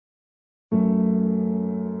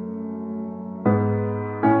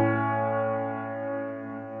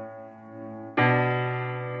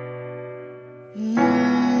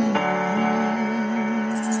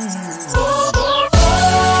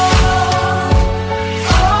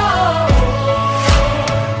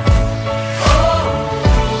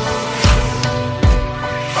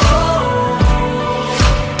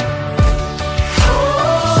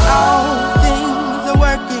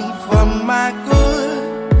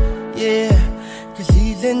Yeah, 'cause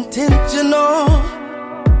he's intentional,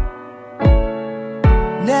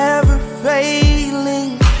 never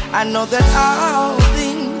failing. I know that all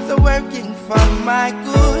things are working for my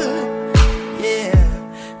good. Yeah,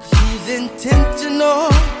 'cause he's intentional,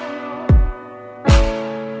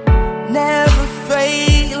 never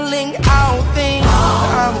failing. All things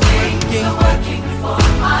are working for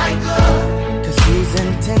my good. 'Cause he's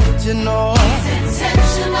intentional. He's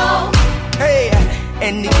intentional. Hey,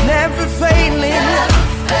 and he's never failing. Never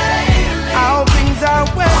failing. All things are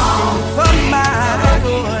working for my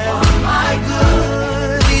good. For my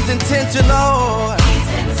good. He's intentional. He's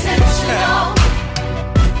intentional.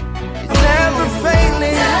 He's never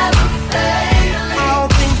failing. Never failing. All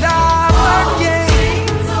things are working.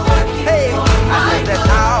 Things are working Hey, for I my know that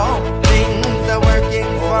good. all things are working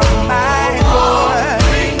for my good.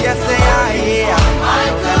 Yes, they are. Yeah, I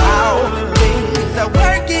know that all things are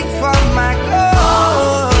working for my good.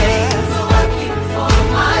 Things are working for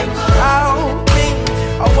my good. All things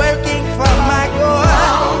are working for my good.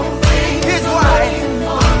 All things Here's are why. working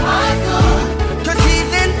for my good. 'Cause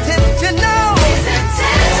he's intentional. He's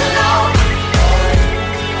intentional.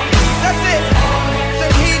 That's it. So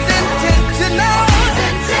he's intentional. He's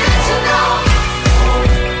intentional.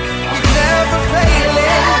 He's never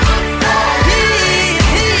failing. He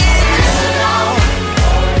Intentional.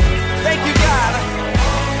 Thank you, God.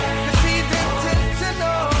 'Cause he's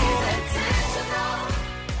intentional. Intentional.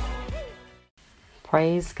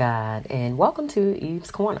 Praise God and welcome to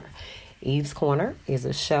Eve's Corner. Eve's Corner is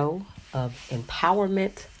a show of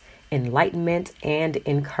empowerment, enlightenment, and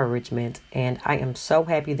encouragement. And I am so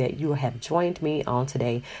happy that you have joined me on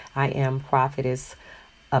today. I am Prophetess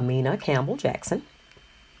Amina Campbell Jackson.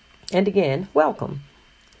 And again, welcome.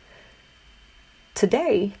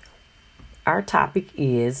 Today, our topic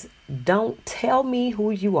is don't tell me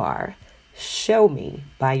who you are. Show me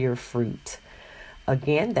by your fruit.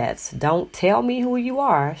 Again, that's don't tell me who you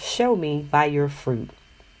are. Show me by your fruit.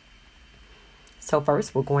 So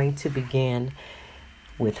first, we're going to begin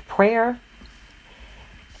with prayer.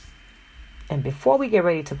 And before we get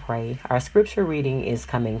ready to pray, our scripture reading is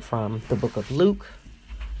coming from the book of Luke,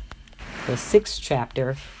 the 6th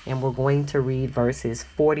chapter, and we're going to read verses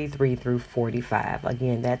 43 through 45.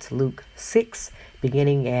 Again, that's Luke 6,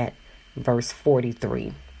 beginning at verse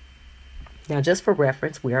 43. Now, just for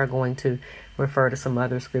reference, we are going to refer to some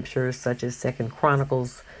other scriptures, such as 2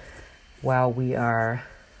 Chronicles, while we are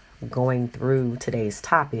going through today's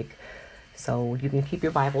topic. So you can keep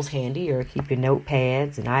your Bibles handy or keep your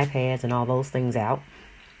notepads and iPads and all those things out.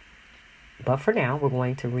 But for now, we're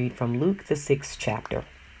going to read from Luke, the 6th chapter.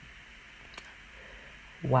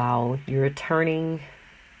 While you're gathering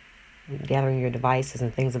your devices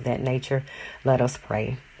and things of that nature, let us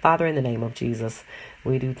pray. Father, in the name of Jesus,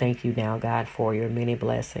 we do thank you now, God, for your many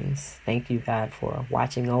blessings. Thank you, God, for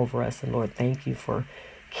watching over us. And Lord, thank you for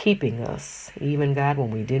keeping us, even, God,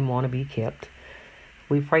 when we didn't want to be kept.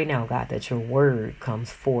 We pray now, God, that your word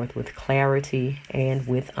comes forth with clarity and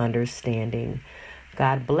with understanding.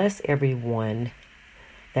 God, bless everyone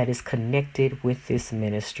that is connected with this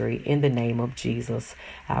ministry. In the name of Jesus,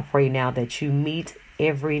 I pray now that you meet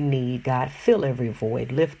every need, God. Fill every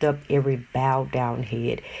void. Lift up every bowed down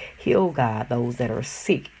head. Heal, God, those that are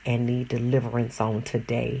sick and need deliverance on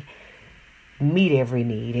today. Meet every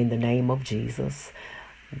need in the name of Jesus,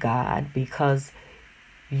 God, because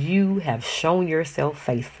you have shown yourself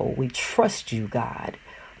faithful. We trust you, God,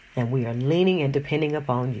 and we are leaning and depending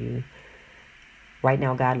upon you. Right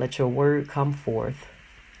now, God, let your word come forth,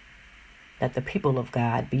 that the people of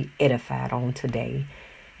God be edified on today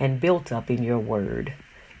and built up in your word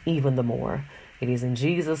even the more. It is in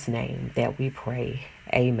Jesus' name that we pray.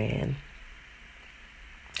 Amen.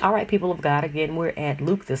 All right, people of God, again, we're at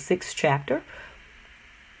Luke, the 6th chapter.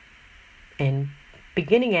 And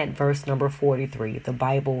beginning at verse number 43, the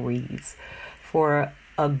Bible reads, "For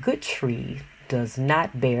a good tree does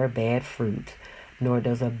not bear bad fruit, nor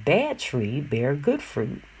does a bad tree bear good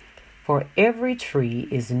fruit. For every tree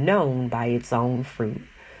is known by its own fruit.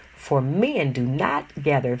 For men do not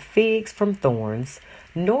gather figs from thorns,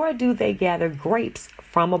 nor do they gather grapes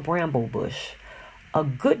from a bramble bush. A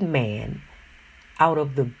good man out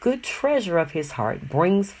of the good treasure of his heart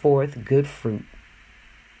brings forth good fruit.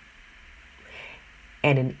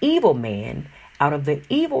 And an evil man out of the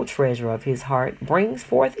evil treasure of his heart brings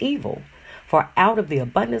forth evil. For out of the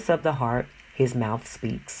abundance of the heart, his mouth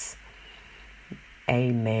speaks."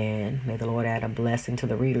 Amen. May the Lord add a blessing to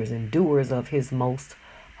the readers and doers of his most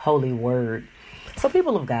holy word. So,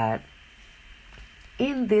 people of God,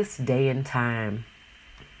 in this day and time,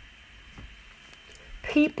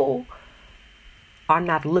 people are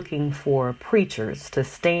not looking for preachers to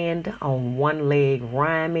stand on one leg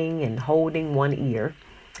rhyming and holding one ear.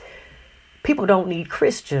 People don't need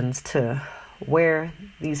Christians to wear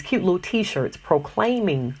these cute little t-shirts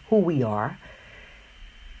proclaiming who we are.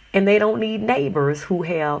 And they don't need neighbors who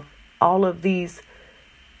have all of these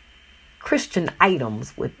Christian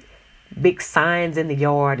items with big signs in the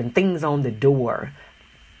yard and things on the door.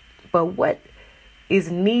 But what is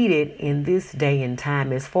needed in this day and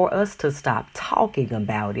time is for us to stop talking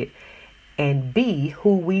about it and be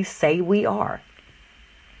who we say we are.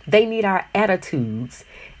 They need our attitudes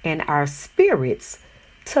and our spirits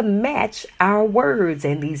to match our words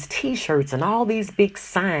and these t-shirts and all these big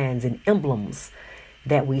signs and emblems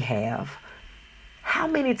that we have. How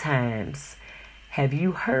many times have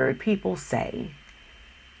you heard people say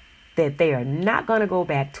that they are not going to go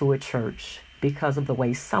back to a church because of the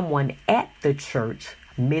way someone at the church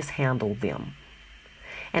mishandled them?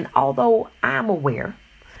 And although I'm aware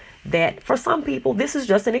that for some people this is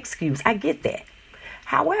just an excuse, I get that.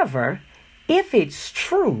 However, if it's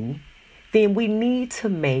true, then we need to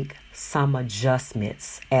make some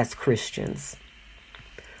adjustments as Christians.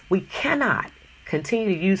 We cannot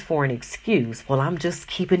continue to use for an excuse, well, I'm just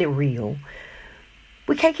keeping it real.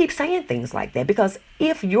 We can't keep saying things like that, because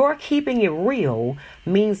if you're keeping it real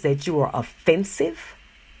means that you are offensive,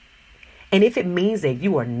 and if it means that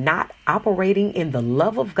you are not operating in the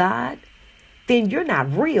love of God, then you're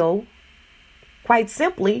not real. Quite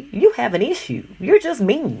simply, you have an issue. You're just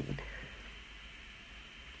mean.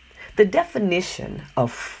 The definition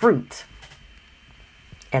of fruit,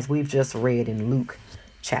 as we've just read in Luke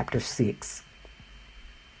chapter 6,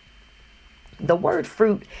 the word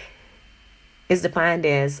fruit is defined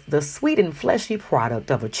as the sweet and fleshy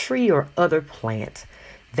product of a tree or other plant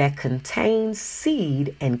that contains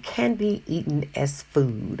seed and can be eaten as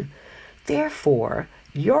food. Therefore,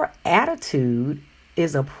 your attitude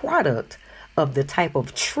is a product of the type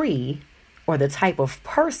of tree or the type of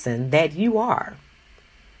person that you are.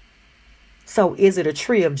 So is it a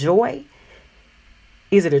tree of joy?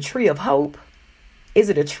 Is it a tree of hope? Is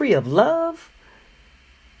it a tree of love?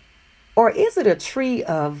 Or is it a tree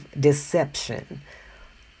of deception?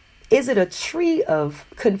 Is it a tree of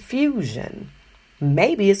confusion?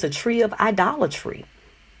 Maybe it's a tree of idolatry.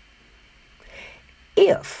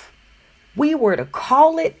 If we were to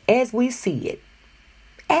call it as we see it,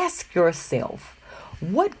 ask yourself,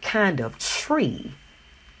 what kind of tree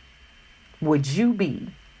would you be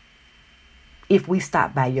if we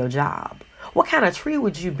stopped by your job? What kind of tree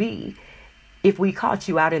would you be if we caught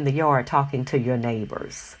you out in the yard talking to your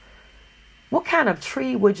neighbors? What kind of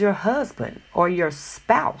tree would your husband or your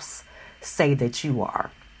spouse say that you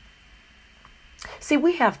are? See,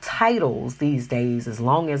 we have titles these days as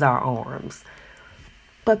long as our arms,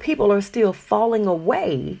 but people are still falling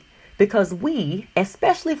away because we,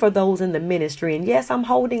 especially for those in the ministry, and yes, I'm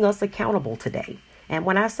holding us accountable today. And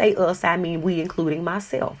when I say us, I mean we, including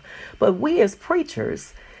myself. But we as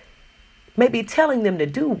preachers may be telling them to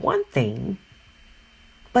do one thing,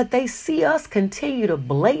 but they see us continue to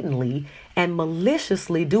blatantly and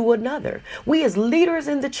maliciously do another. We as leaders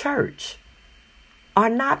in the church are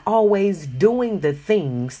not always doing the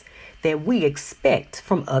things that we expect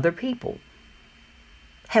from other people.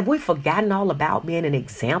 Have we forgotten all about being an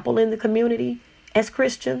example in the community as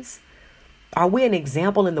Christians? Are we an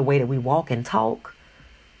example in the way that we walk and talk?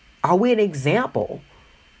 Are we an example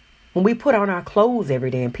when we put on our clothes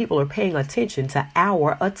every day and people are paying attention to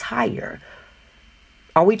our attire?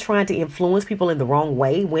 Are we trying to influence people in the wrong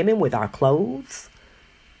way, women, with our clothes?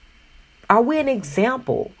 Are we an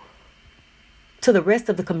example to the rest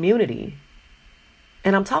of the community?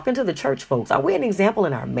 And I'm talking to the church folks. Are we an example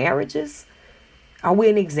in our marriages? Are we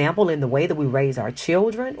an example in the way that we raise our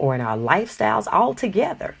children or in our lifestyles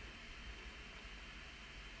altogether?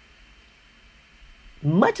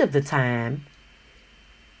 Much of the time,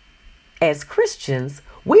 as Christians,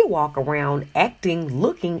 we walk around acting,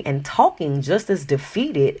 looking, and talking just as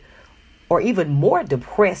defeated or even more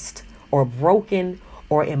depressed or broken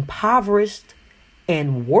or impoverished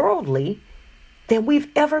and worldly than we've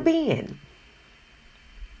ever been.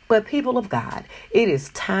 But people of God, it is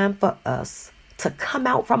time for us to come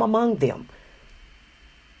out from among them.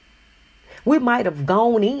 We might have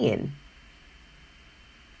gone in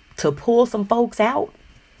to pull some folks out,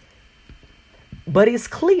 but it's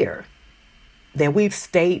clear that we've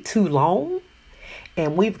stayed too long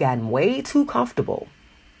and we've gotten way too comfortable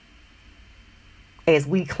as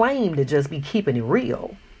we claim to just be keeping it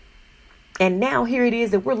real. And now here it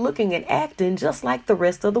is that we're looking and acting just like the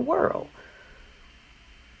rest of the world.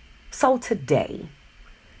 So today,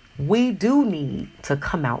 we do need to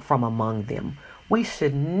come out from among them. We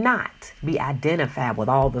should not be identified with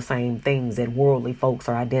all the same things that worldly folks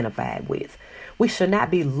are identified with. We should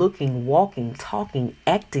not be looking, walking, talking,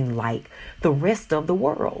 acting like the rest of the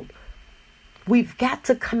world. We've got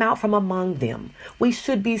to come out from among them. We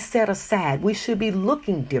should be set aside. We should be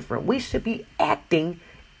looking different. We should be acting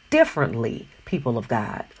differently, people of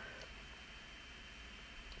God.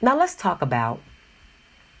 Now let's talk about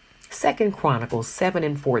 2 Chronicles 7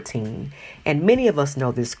 and 14. And many of us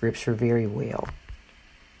know this scripture very well.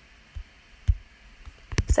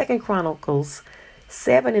 2 Chronicles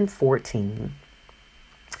 7 and 14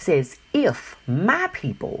 says, if my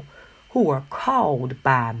people who are called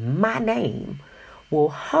by my name will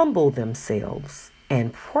humble themselves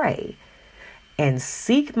and pray and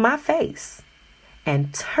seek my face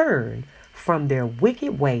and turn from their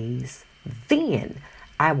wicked ways, then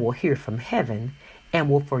I will hear from heaven and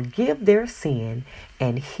will forgive their sin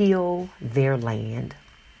and heal their land.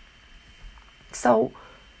 So,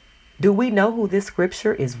 do we know who this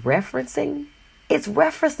scripture is referencing? It's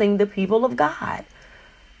referencing the people of God.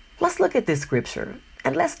 Let's look at this scripture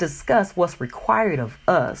and let's discuss what's required of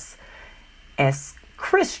us as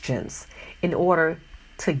Christians in order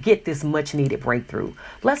to get this much needed breakthrough.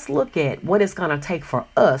 Let's look at what it's going to take for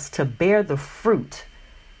us to bear the fruit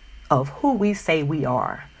of who we say we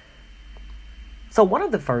are. So one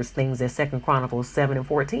of the first things that 2 Chronicles 7 and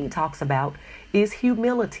 14 talks about is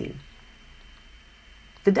humility.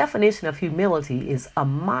 The definition of humility is a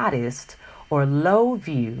modest or low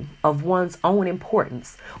view of one's own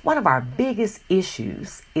importance. One of our biggest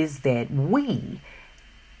issues is that we,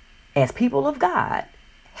 as people of God,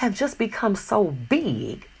 have just become so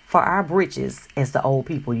big for our britches, as the old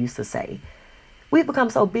people used to say. We've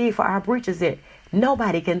become so big for our britches that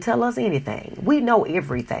nobody can tell us anything. We know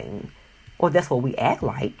everything, or that's what we act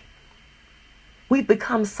like. We've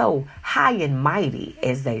become so high and mighty,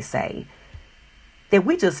 as they say, that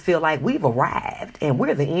we just feel like we've arrived and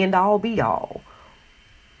we're the end all be all.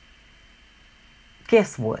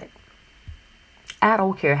 Guess what? I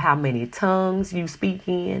don't care how many tongues you speak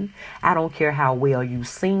in. I don't care how well you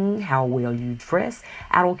sing, how well you dress.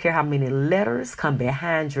 I don't care how many letters come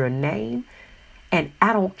behind your name. And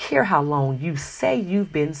I don't care how long you say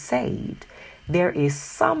you've been saved. There is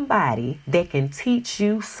somebody that can teach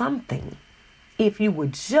you something if you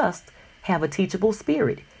would just have a teachable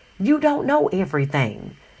spirit. You don't know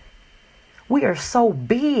everything. We are so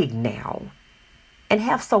big now and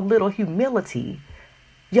have so little humility.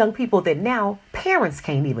 Young people that now parents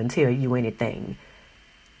can't even tell you anything.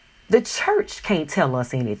 The church can't tell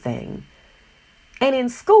us anything. And in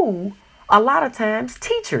school, a lot of times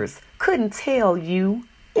teachers couldn't tell you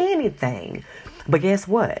anything. But guess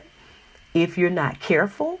what? If you're not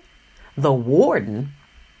careful, the warden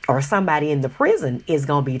or somebody in the prison is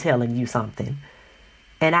going to be telling you something.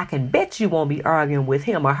 And I can bet you won't be arguing with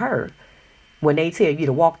him or her when they tell you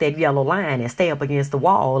to walk that yellow line and stay up against the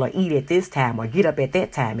wall or eat at this time or get up at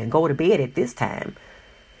that time and go to bed at this time.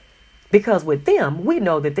 Because with them, we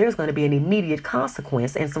know that there's going to be an immediate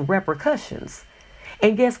consequence and some repercussions.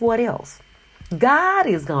 And guess what else? God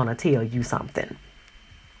is going to tell you something.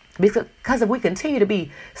 Because if we continue to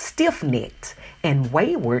be stiff-necked and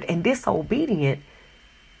wayward and disobedient,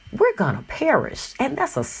 we're going to perish. And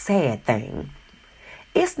that's a sad thing.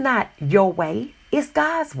 It's not your way. It's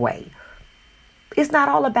God's way. It's not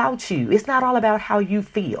all about you. It's not all about how you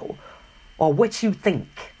feel or what you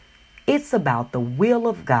think. It's about the will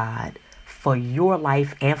of God for your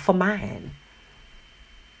life and for mine.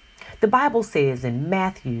 The Bible says in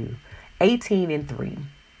Matthew 18 and 3,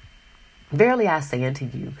 verily I say unto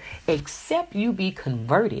you, except you be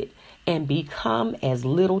converted and become as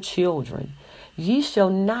little children, ye shall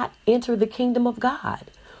not enter the kingdom of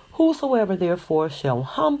God. Whosoever therefore shall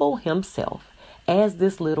humble himself as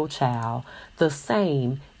this little child, the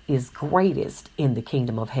same is greatest in the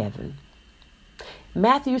kingdom of heaven.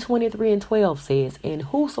 Matthew 23 and 12 says, and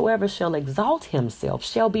whosoever shall exalt himself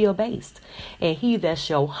shall be abased, and he that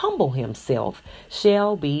shall humble himself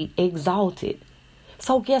shall be exalted.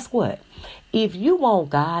 So guess what? If you want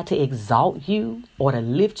God to exalt you or to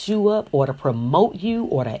lift you up or to promote you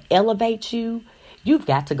or to elevate you, you've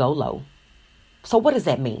got to go low. So what does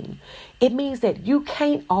that mean? It means that you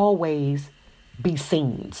can't always be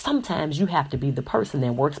seen. Sometimes you have to be the person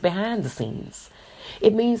that works behind the scenes.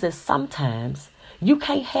 It means that sometimes you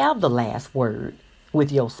can't have the last word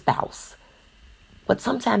with your spouse. But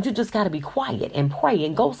sometimes you just got to be quiet and pray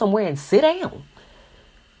and go somewhere and sit down.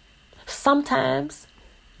 Sometimes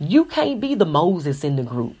you can't be the Moses in the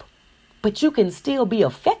group, but you can still be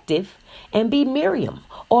effective and be Miriam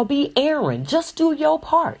or be Aaron. Just do your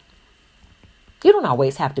part. You don't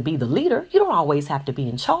always have to be the leader. You don't always have to be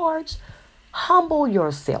in charge. Humble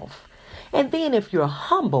yourself. And then if you're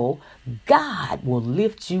humble, God will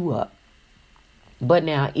lift you up. But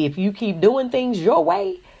now, if you keep doing things your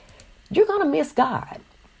way, you're going to miss God.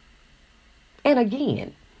 And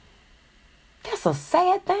again, that's a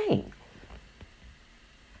sad thing.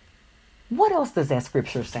 What else does that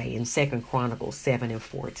scripture say in 2 Chronicles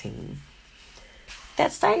 7:14?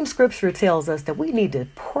 That same scripture tells us that we need to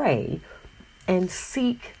pray and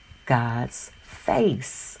seek God's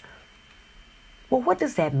face. Well, what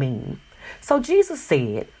does that mean? So Jesus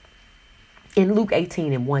said in Luke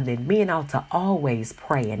 18:1 that men ought to always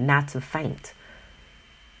pray and not to faint.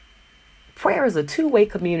 Prayer is a two-way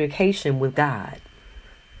communication with God.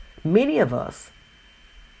 Many of us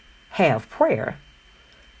have prayer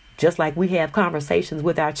just like we have conversations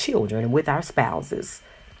with our children and with our spouses.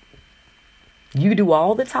 You do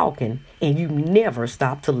all the talking and you never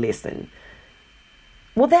stop to listen.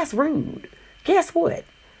 Well, that's rude. Guess what?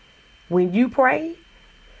 When you pray,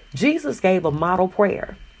 Jesus gave a model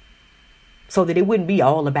prayer so that it wouldn't be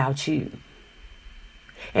all about you.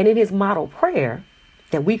 And in his model prayer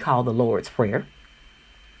that we call the Lord's Prayer,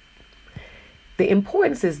 the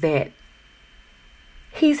importance is that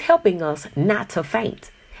he's helping us not to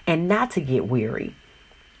faint and not to get weary.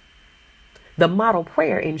 The model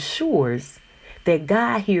prayer ensures that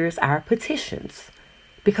God hears our petitions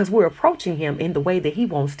because we're approaching him in the way that he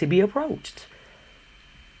wants to be approached.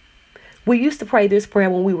 We used to pray this prayer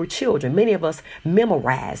when we were children. Many of us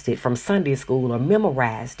memorized it from Sunday school or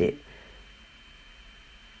memorized it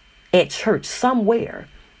at church somewhere.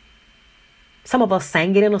 Some of us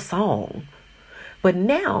sang it in a song. But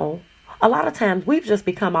now, a lot of times we've just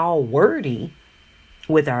become all wordy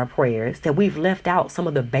with our prayers that we've left out some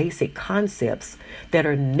of the basic concepts that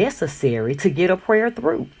are necessary to get a prayer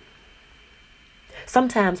through.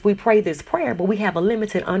 Sometimes we pray this prayer, but we have a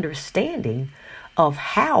limited understanding of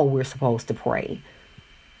how we're supposed to pray.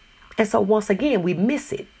 And so once again, we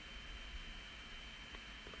miss it.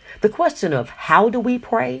 The question of how do we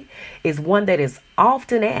pray is one that is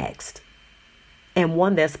often asked and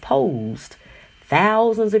one that's posed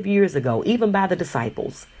thousands of years ago, even by the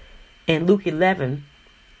disciples. In Luke 11,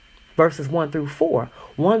 verses 1-4,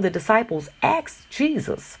 one of the disciples asked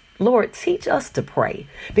Jesus, Lord, teach us to pray,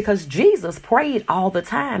 because Jesus prayed all the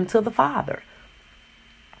time to the Father.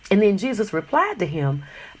 And then Jesus replied to him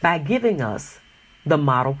by giving us the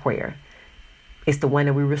model prayer. It's the one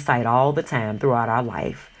that we recite all the time throughout our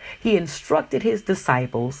life. He instructed his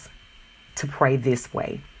disciples to pray this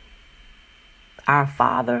way. Our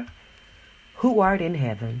Father, who art in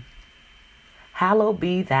heaven, hallowed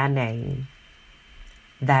be thy name.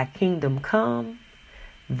 Thy kingdom come,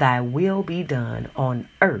 thy will be done on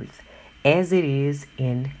earth as it is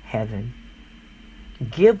in heaven.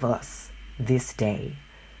 Give us this day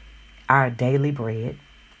our daily bread,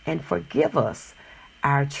 and forgive us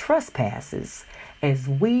our trespasses as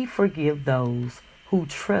we forgive those who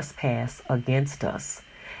trespass against us.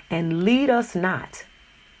 And lead us not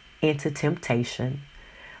into temptation,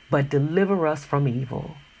 but deliver us from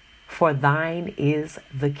evil. For thine is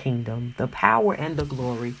the kingdom, the power, and the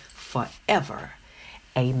glory forever.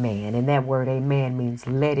 Amen. And that word amen means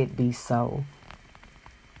let it be so.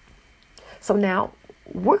 So now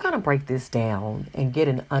we're going to break this down and get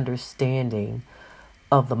an understanding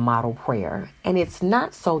of the model prayer. And it's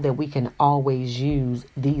not so that we can always use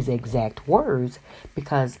these exact words,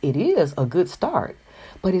 because it is a good start,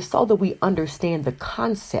 but it's so that we understand the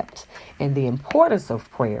concept and the importance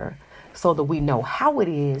of prayer, so that we know how it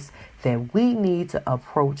is that we need to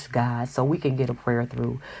approach God so we can get a prayer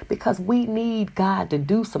through, because we need God to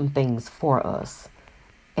do some things for us.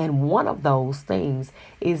 And one of those things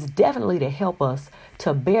is definitely to help us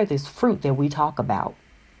to bear this fruit that we talk about.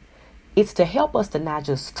 It's to help us to not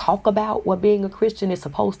just talk about what being a Christian is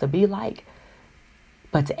supposed to be like,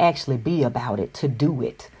 but to actually be about it, to do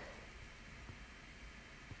it.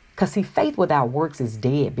 Because see, faith without works is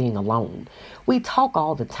dead being alone. We talk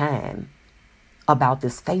all the time about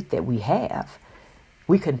this faith that we have.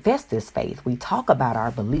 We confess this faith. We talk about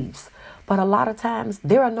our beliefs. But a lot of times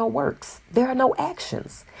there are no works. There are no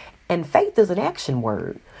actions. And faith is an action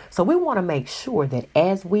word. So we want to make sure that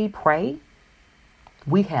as we pray,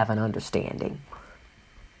 we have an understanding.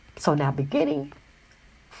 So now, beginning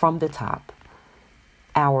from the top,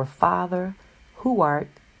 our Father who art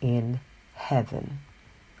in heaven.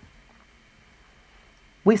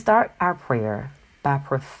 We start our prayer by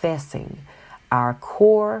professing our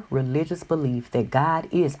core religious belief that God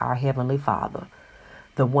is our Heavenly Father,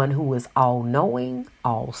 the one who is all-knowing,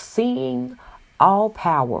 all-seeing,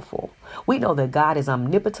 all-powerful. We know that God is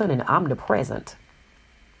omnipotent and omnipresent.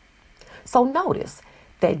 So notice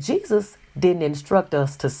that Jesus didn't instruct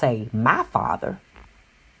us to say my Father,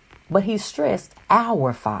 but he stressed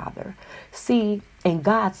our Father. See, in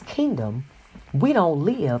God's kingdom, we don't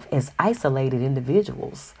live as isolated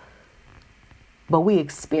individuals, but we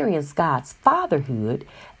experience God's fatherhood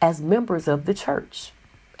as members of the church,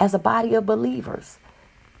 as a body of believers,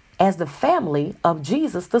 as the family of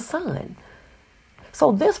Jesus the Son.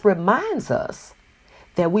 So this reminds us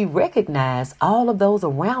that we recognize all of those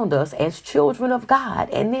around us as children of God,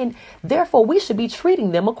 and then therefore we should be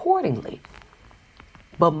treating them accordingly.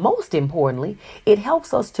 But most importantly, it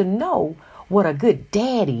helps us to know what a good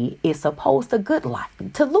daddy is supposed to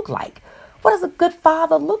look like. What does a good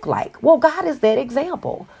father look like? Well, God is that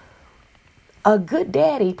example. A good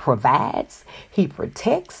daddy provides, he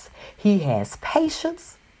protects, he has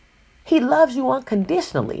patience, he loves you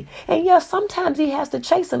unconditionally. And yes, sometimes he has to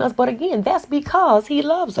chasten us, but again, that's because he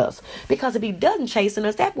loves us. Because if he doesn't chasten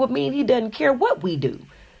us, that would mean he doesn't care what we do.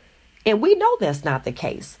 And we know that's not the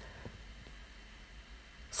case.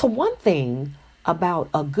 So one thing about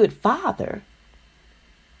a good father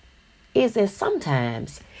is that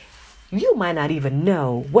sometimes you might not even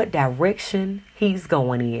know what direction he's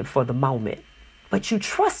going in for the moment, but you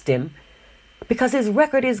trust him because his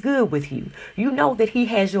record is good with you. You know that he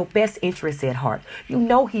has your best interests at heart. You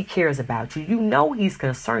know he cares about you. You know he's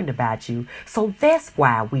concerned about you. So that's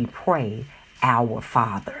why we pray, our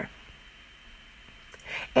Father.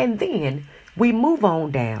 And then we move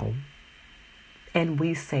on down and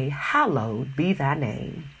we say, hallowed be thy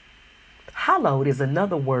name. Hallowed is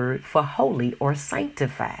another word for holy or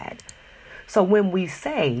sanctified. So when we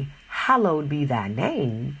say, hallowed be thy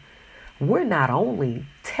name, we're not only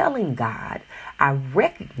telling God, I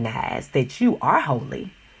recognize that you are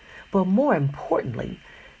holy, but more importantly,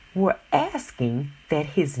 we're asking that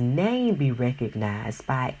his name be recognized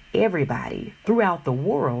by everybody throughout the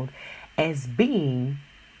world as being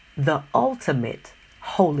the ultimate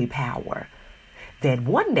holy power. That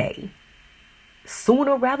one day,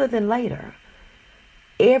 sooner rather than later,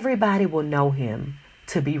 everybody will know him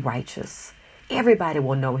to be righteous. Everybody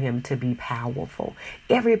will know him to be powerful.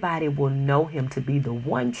 Everybody will know him to be the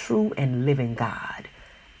one true and living God.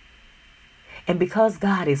 And because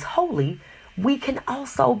God is holy, we can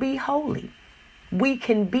also be holy. We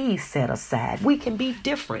can be set aside. We can be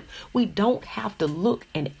different. We don't have to look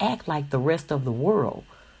and act like the rest of the world.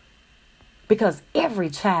 Because every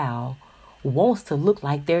child wants to look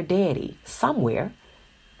like their daddy somewhere.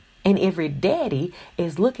 And every daddy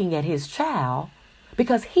is looking at his child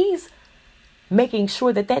because he's making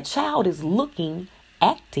sure that that child is looking,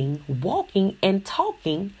 acting, walking, and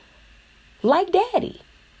talking like daddy.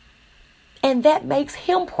 And that makes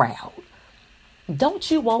him proud. Don't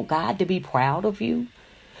you want God to be proud of you?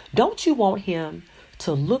 Don't you want him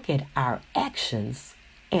to look at our actions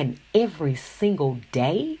and every single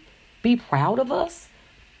day be proud of us?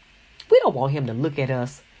 We don't want him to look at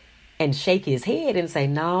us and shake his head and say,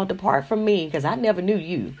 no, depart from me because I never knew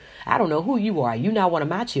you. I don't know who you are. You're not one of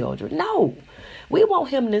my children. No, we want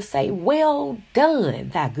him to say, well done,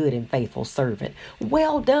 thy good and faithful servant.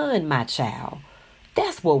 Well done, my child.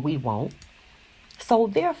 That's what we want. So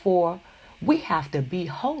therefore, we have to be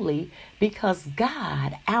holy because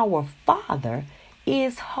God, our Father,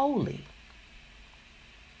 is holy.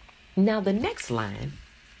 Now, the next line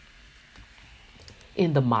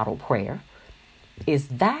in the model prayer is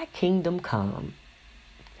thy kingdom come.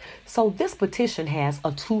 So this petition has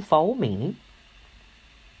a twofold meaning.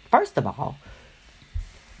 First of all,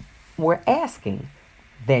 we're asking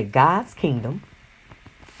that God's kingdom,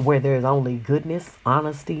 where there's only goodness,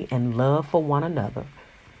 honesty, and love for one another,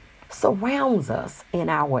 surrounds us in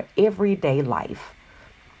our everyday life.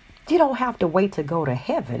 You don't have to wait to go to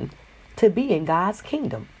heaven to be in God's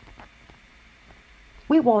kingdom.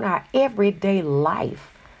 We want our everyday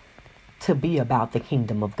life to be about the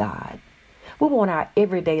kingdom of God. We want our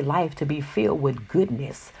everyday life to be filled with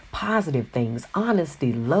goodness, positive things,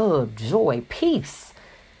 honesty, love, joy, peace.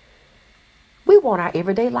 We want our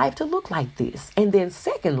everyday life to look like this. And then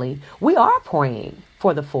secondly, we are praying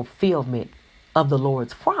for the fulfillment of the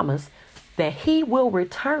Lord's promise that he will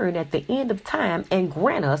return at the end of time and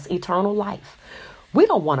grant us eternal life. We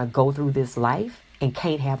don't want to go through this life and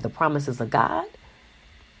can't have the promises of God.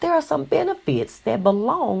 There are some benefits that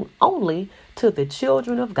belong only to the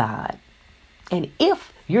children of God. And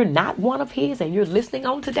if you're not one of his and you're listening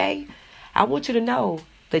on today, I want you to know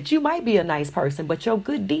that you might be a nice person, but your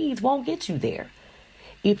good deeds won't get you there.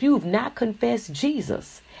 If you've not confessed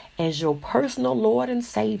Jesus as your personal Lord and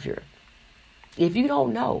Savior, if you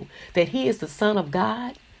don't know that he is the Son of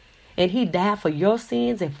God and he died for your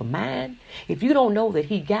sins and for mine, if you don't know that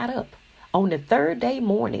he got up on the third day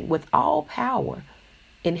morning with all power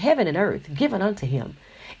in heaven and earth given unto him.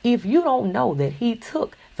 If you don't know that he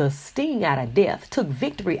took the sting out of death, took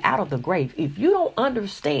victory out of the grave, if you don't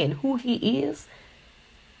understand who he is,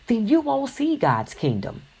 then you won't see God's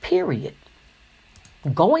kingdom, period.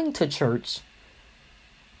 Going to church,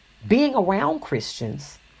 being around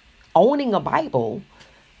Christians, owning a Bible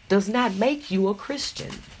does not make you a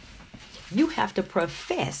Christian. You have to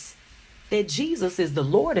profess that Jesus is the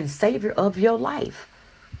Lord and Savior of your life.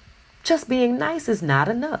 Just being nice is not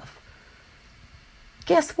enough.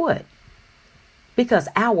 Guess what? Because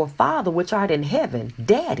our Father which art in heaven,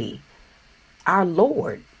 Daddy, our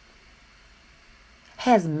Lord,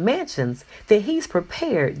 has mansions that he's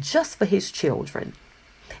prepared just for his children.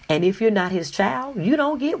 And if you're not his child, you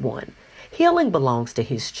don't get one. Healing belongs to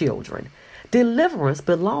his children. Deliverance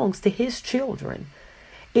belongs to his children.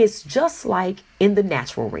 It's just like in the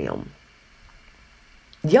natural realm.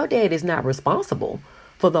 Your dad is not responsible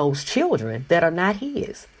for those children that are not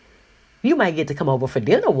his. You might get to come over for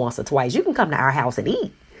dinner once or twice. You can come to our house and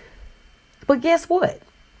eat. But guess what?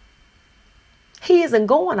 He isn't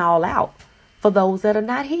going all out for those that are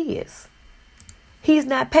not his. He's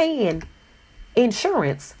not paying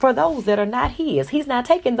insurance for those that are not his. He's not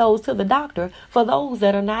taking those to the doctor for those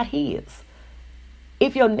that are not his.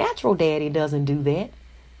 If your natural daddy doesn't do that,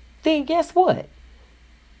 then guess what?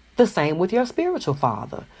 The same with your spiritual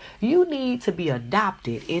father. You need to be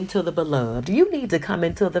adopted into the beloved. You need to come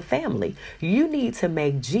into the family. You need to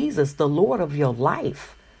make Jesus the Lord of your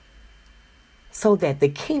life so that the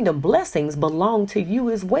kingdom blessings belong to you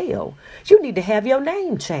as well. You need to have your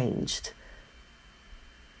name changed.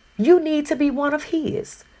 You need to be one of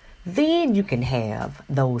his. Then you can have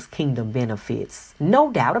those kingdom benefits.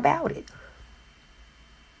 No doubt about it.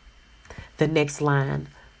 The next line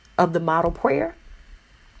of the model prayer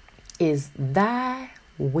is, thy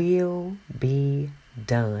will be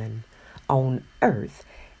done on earth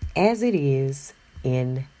as it is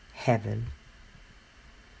in heaven.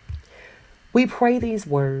 We pray these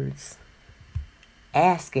words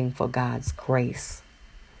asking for God's grace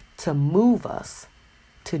to move us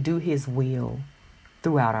to do his will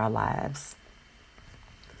throughout our lives.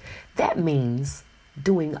 That means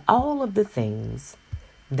doing all of the things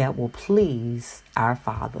that will please our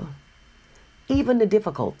Father. Even the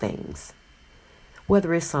difficult things,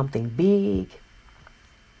 whether it's something big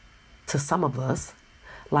to some of us,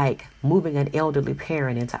 like moving an elderly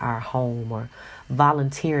parent into our home or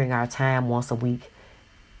volunteering our time once a week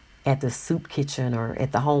at the soup kitchen or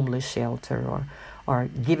at the homeless shelter or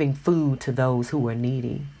giving food to those who are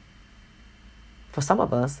needy. For some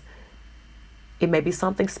of us, it may be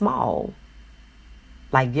something small,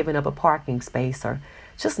 like giving up a parking space or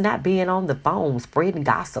just not being on the phone spreading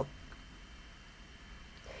gossip.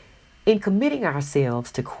 In committing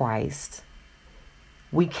ourselves to Christ,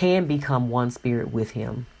 we can become one spirit with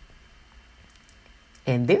him.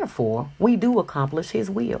 And therefore, we do accomplish his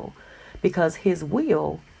will, because his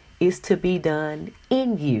will is to be done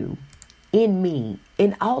in you, in me,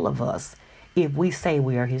 in all of us, if we say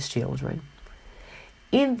we are his children.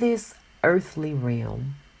 In this earthly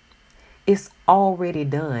realm, it's already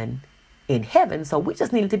done in heaven, so we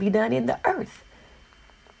just need it to be done in the earth.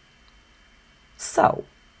 So,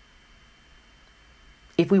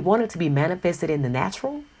 if we want it to be manifested in the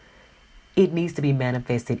natural, it needs to be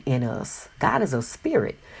manifested in us. God is a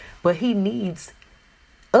spirit, but he needs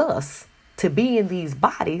us to be in these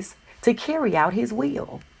bodies to carry out his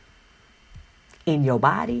will. In your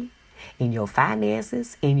body, in your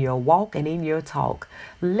finances, in your walk, and in your talk,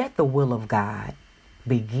 let the will of God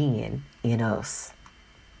begin in us.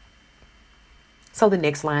 So the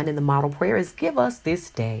next line in the model prayer is, give us this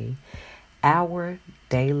day our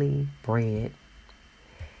daily bread.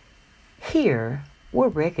 Here, we're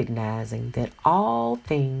recognizing that all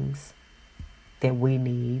things that we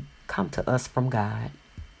need come to us from God.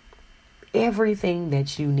 Everything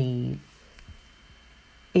that you need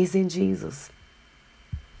is in Jesus.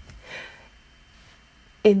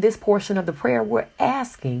 In this portion of the prayer, we're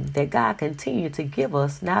asking that God continue to give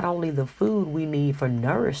us not only the food we need for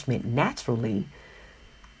nourishment naturally,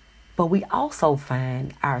 but we also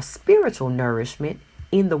find our spiritual nourishment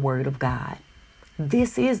in the Word of God.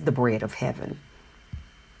 This is the bread of heaven.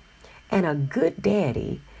 And a good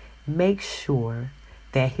daddy makes sure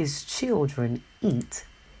that his children eat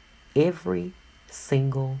every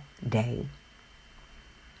single day.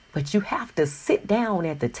 But you have to sit down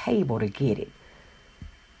at the table to get it.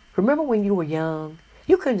 Remember when you were young,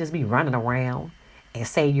 you couldn't just be running around and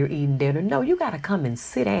say you're eating dinner. No, you got to come and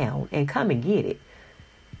sit down and come and get it.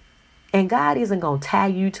 And God isn't going to tie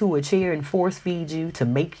you to a chair and force feed you to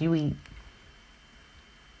make you eat.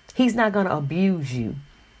 He's not going to abuse you.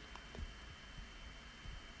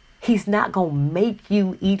 He's not going to make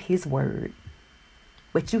you eat his word.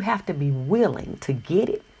 But you have to be willing to get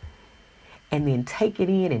it and then take it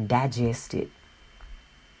in and digest it.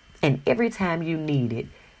 And every time you need it,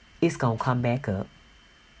 it's going to come back up.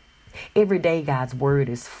 Every day God's word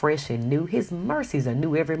is fresh and new. His mercies are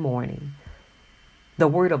new every morning. The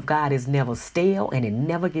word of God is never stale and it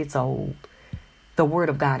never gets old. The word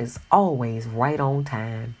of God is always right on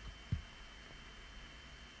time.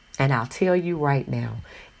 And I'll tell you right now,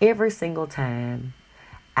 every single time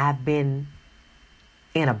I've been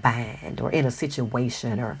in a bind or in a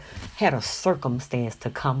situation or had a circumstance to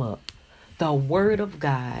come up, the word of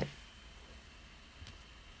God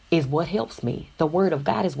is what helps me. The word of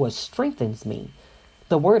God is what strengthens me.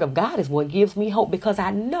 The word of God is what gives me hope, because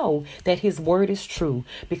I know that his word is true,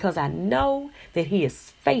 because I know that he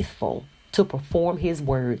is faithful to perform his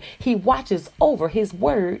word. He watches over his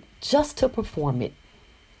word just to perform it.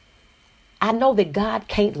 I know that God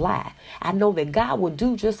can't lie. I know that God will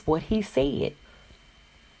do just what he said.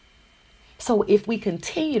 So if we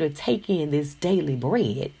continue to take in this daily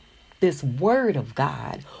bread, this word of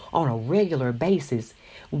God on a regular basis,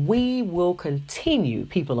 we will continue,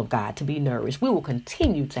 people of God, to be nourished. We will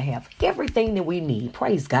continue to have everything that we need.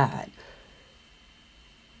 Praise God.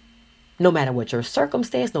 No matter what your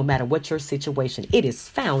circumstance, no matter what your situation, it is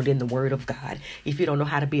found in the word of God. If you don't know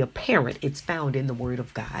how to be a parent, it's found in the word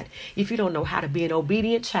of God. If you don't know how to be an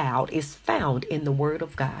obedient child, it's found in the word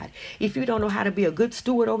of God. If you don't know how to be a good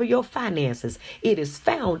steward over your finances, it is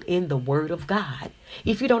found in the word of God.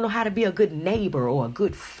 If you don't know how to be a good neighbor or a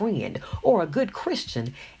good friend or a good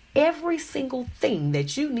Christian, every single thing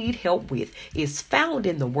that you need help with is found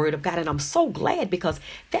in the word of God. And I'm so glad, because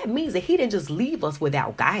that means that he didn't just leave us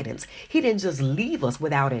without guidance. He didn't just leave us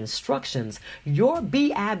without instructions. Your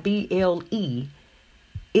Bible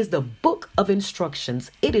is the book of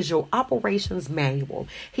instructions. It is your operations manual.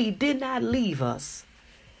 He did not leave us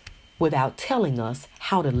without telling us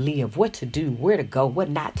how to live, what to do, where to go, what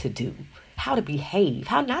not to do, how to behave,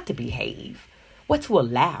 how not to behave, what to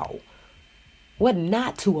allow, what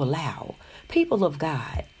not to allow. People of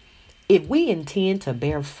God, if we intend to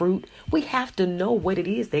bear fruit, we have to know what it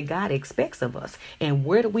is that God expects of us. And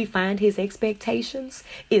where do we find his expectations?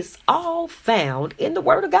 It's all found in the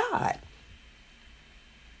word of God.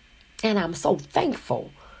 And I'm so thankful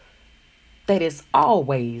that it's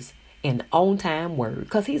always an on-time word,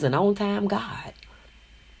 because he's an on-time God.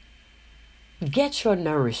 Get your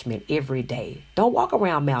nourishment every day. Don't walk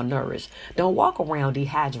around malnourished. Don't walk around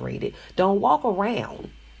dehydrated. Don't walk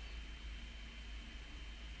around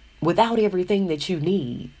without everything that you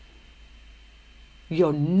need.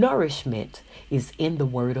 Your nourishment is in the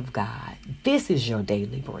word of God. This is your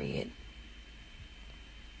daily bread.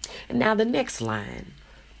 And now the next line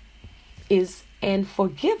is, and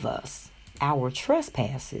forgive us our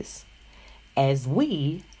trespasses as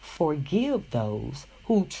we forgive those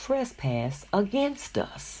who trespass against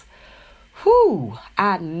us. Whew,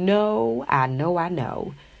 I know.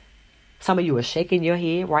 Some of you are shaking your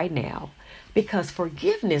head right now, because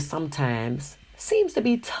forgiveness sometimes seems to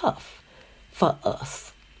be tough for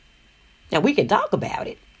us. Now, we can talk about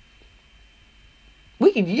it.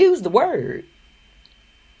 We can use the word,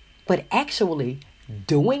 but actually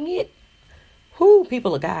doing it,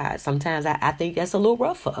 people of God, sometimes I think that's a little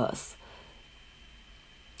rough for us.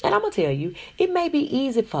 And I'm going to tell you, it may be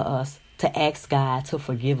easy for us to ask God to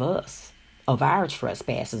forgive us of our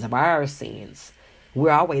trespasses, of our sins. We're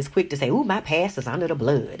always quick to say, my past is under the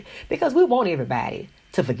blood, because we want everybody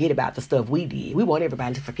to forget about the stuff we did. We want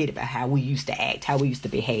everybody to forget about how we used to act, how we used to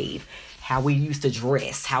behave, how we used to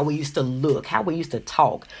dress, how we used to look, how we used to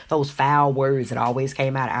talk, those foul words that always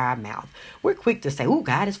came out of our mouth. We're quick to say,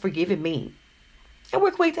 God has forgiven me. And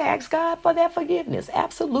we're quick to ask God for that forgiveness.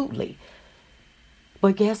 Absolutely.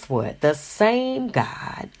 But guess what? The same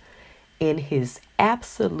God, in his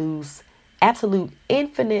absolute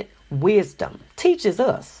infinite wisdom, teaches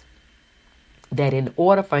us that in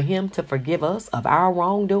order for him to forgive us of our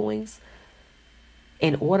wrongdoings,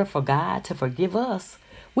 in order for God to forgive us,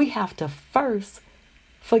 we have to first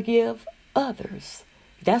forgive others.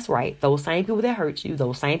 That's right. Those same people that hurt you,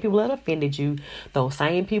 those same people that offended you, those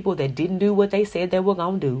same people that didn't do what they said they were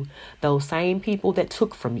going to do, those same people that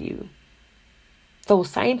took from you,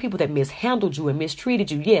 those same people that mishandled you and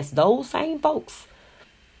mistreated you. Yes, those same folks.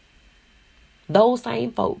 Those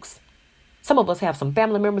same folks. Some of us have some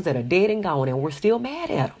family members that are dead and gone, and we're still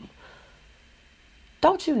mad at them.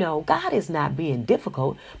 Don't you know, God is not being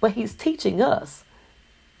difficult, but he's teaching us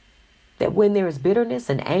that when there is bitterness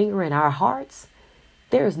and anger in our hearts,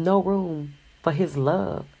 there is no room for his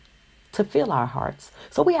love to fill our hearts.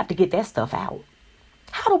 So we have to get that stuff out.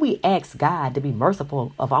 How do we ask God to be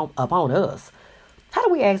merciful upon us? How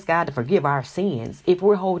do we ask God to forgive our sins if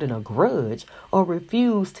we're holding a grudge or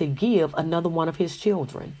refuse to give another one of his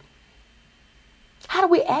children? How do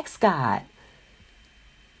we ask God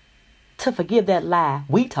to forgive that lie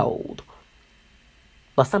we told?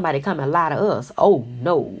 But somebody come and lie to us. Oh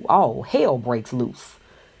no, all hell breaks loose.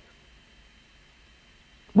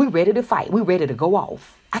 We ready to fight. We ready to go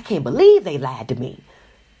off. I can't believe they lied to me.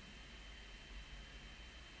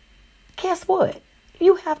 Guess what?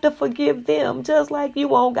 You have to forgive them just like you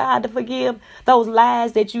want God to forgive those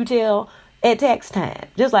lies that you tell at text time.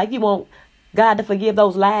 Just like you want God to forgive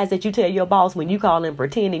those lies that you tell your boss when you call him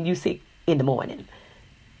pretending you sick in the morning.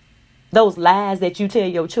 Those lies that you tell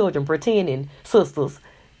your children pretending, sisters,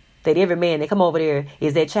 that every man that come over there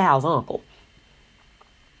is their child's uncle.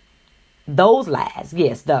 Those lies,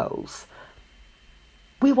 yes, those.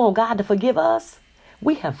 We want God to forgive us.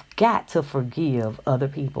 We have got to forgive other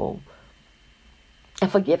people.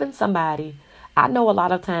 And forgiving somebody, I know a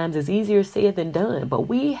lot of times is easier said than done, but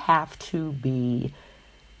we have to be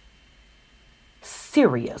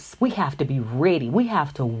serious. We have to be ready. We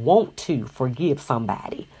have to want to forgive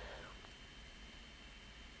somebody.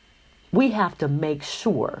 We have to make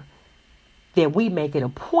sure that we make it a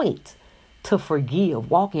point to forgive,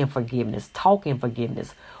 walk in forgiveness, talk in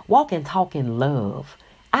forgiveness, walk and talk in love.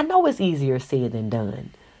 I know it's easier said than done.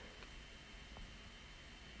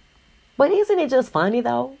 But isn't it just funny,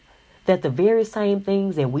 though, that the very same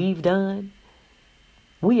things that we've done,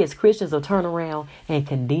 we as Christians will turn around and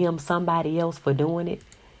condemn somebody else for doing it?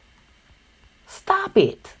 Stop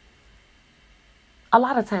it. A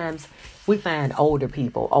lot of times we find older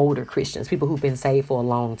people, older Christians, people who've been saved for a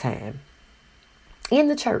long time, in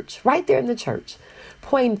the church, right there in the church,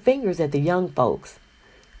 pointing fingers at the young folks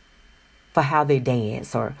for how they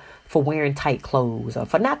dance or for wearing tight clothes or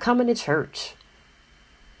for not coming to church.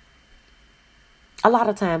 A lot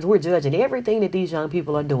of times we're judging everything that these young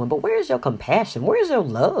people are doing. But where's your compassion? Where's your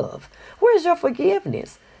love? Where's your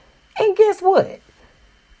forgiveness? And guess what?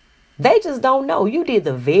 They just don't know. You did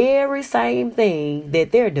the very same thing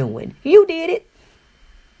that they're doing. You did it.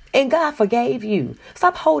 And God forgave you.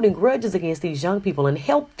 Stop holding grudges against these young people and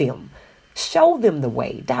help them. Show them the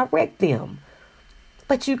way. Direct them.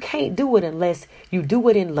 But you can't do it unless you do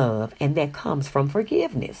it in love. And that comes from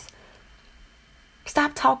forgiveness.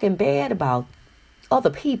 Stop talking bad about other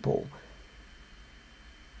people.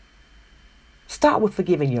 Start with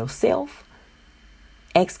forgiving yourself.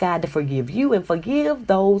 Ask God to forgive you and forgive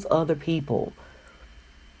those other people.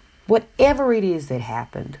 Whatever it is that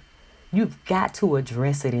happened, you've got to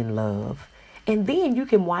address it in love. And then you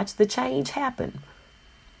can watch the change happen.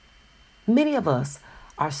 Many of us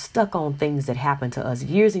are stuck on things that happened to us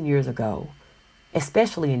years and years ago,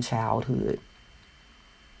 especially in childhood.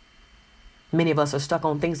 Many of us are stuck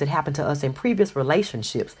on things that happened to us in previous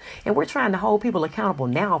relationships. And we're trying to hold people accountable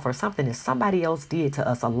now for something that somebody else did to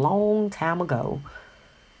us a long time ago.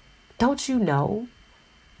 Don't you know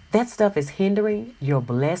that stuff is hindering your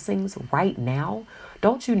blessings right now?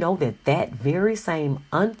 Don't you know that that very same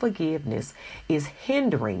unforgiveness is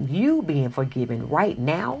hindering you being forgiven right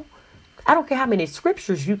now? I don't care how many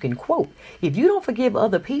scriptures you can quote. If you don't forgive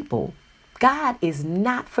other people, God is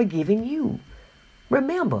not forgiving you.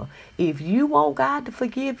 Remember, if you want God to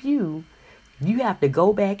forgive you, you have to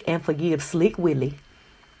go back and forgive Slick Willie.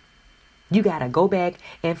 You got to go back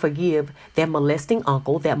and forgive that molesting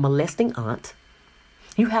uncle, that molesting aunt.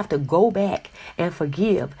 You have to go back and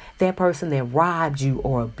forgive that person that robbed you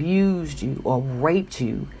or abused you or raped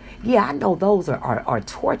you. Yeah, I know those are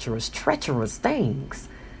torturous, treacherous things.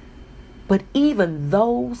 But even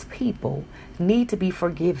those people need to be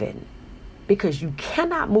forgiven. Because you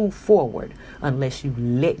cannot move forward unless you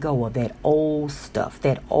let go of that old stuff,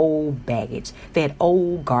 that old baggage, that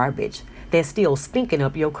old garbage that's still stinking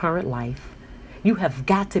up your current life. You have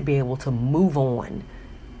got to be able to move on.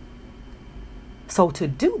 So to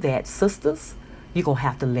do that, sisters, you're going to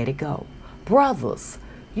have to let it go. Brothers,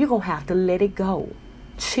 you're going to have to let it go.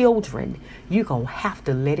 Children, you're going to have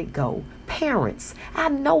to let it go. Parents, I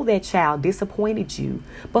know that child disappointed you,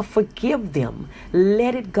 but forgive them,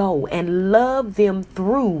 let it go, and love them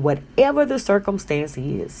through whatever the circumstance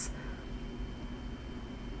is.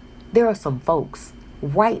 There are some folks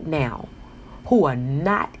right now who are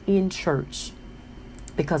not in church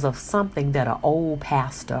because of something that an old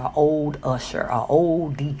pastor, an old usher, an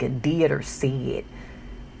old deacon did or said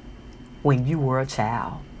when you were a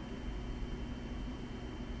child.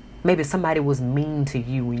 Maybe somebody was mean to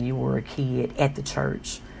you when you were a kid at the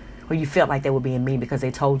church, or you felt like they were being mean because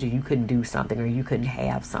they told you couldn't do something or you couldn't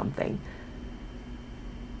have something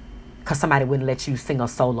because somebody wouldn't let you sing a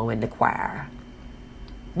solo in the choir.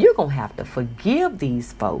 You're going to have to forgive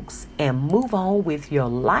these folks and move on with your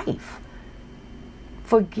life.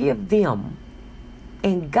 Forgive them,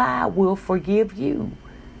 and God will forgive you.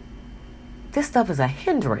 This stuff is a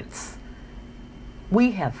hindrance.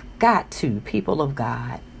 We have got to, people of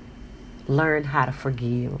God, learn how to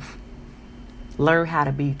forgive. Learn how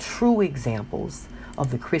to be true examples of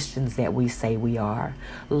the Christians that we say we are.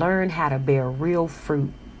 Learn how to bear real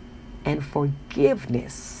fruit and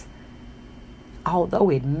forgiveness. Although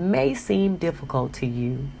it may seem difficult to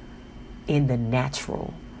you in the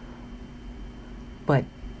natural, but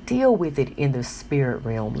deal with it in the spirit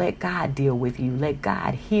realm. Let God deal with you. Let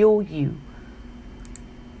God heal you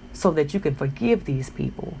so that you can forgive these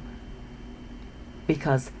people,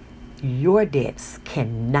 because your debts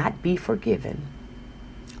cannot be forgiven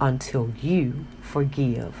until you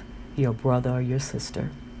forgive your brother or your sister.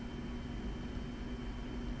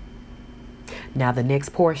 Now the next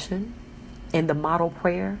portion in the model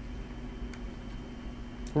prayer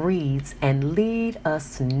reads, "And lead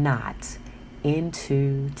us not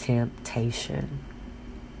into temptation."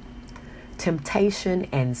 Temptation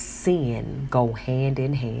and sin go hand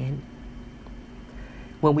in hand.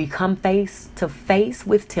 When we come face to face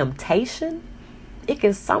with temptation, it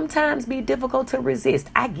can sometimes be difficult to resist.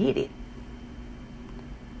 I get it.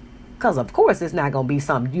 Because of course it's not going to be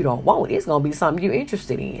something you don't want. It's going to be something you're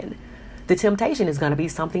interested in. The temptation is going to be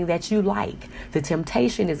something that you like. The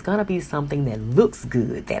temptation is going to be something that looks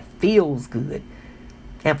good, that feels good.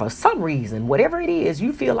 And for some reason, whatever it is,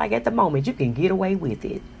 you feel like at the moment you can get away with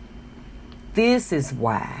it. This is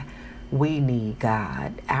why we need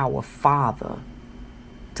God, our Father,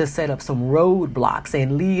 to set up some roadblocks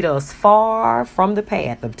and lead us far from the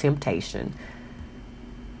path of temptation.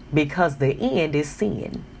 Because the end is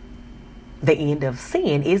sin. The end of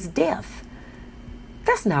sin is death.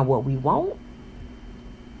 That's not what we want.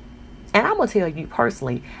 And I'm going to tell you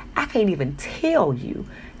personally, I can't even tell you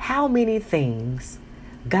how many things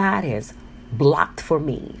God has blocked for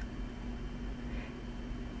me.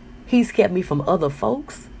 He's kept me from other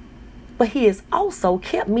folks, but he has also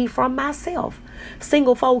kept me from myself.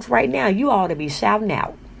 Single folks right now, you ought to be shouting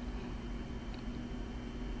out.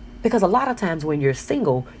 Because a lot of times when you're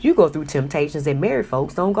single, you go through temptations that married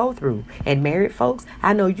folks don't go through. And married folks,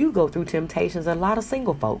 I know you go through temptations that a lot of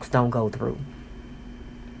single folks don't go through.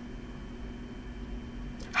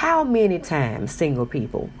 How many times, single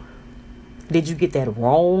people, did you get that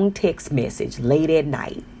wrong text message late at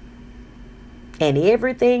night? And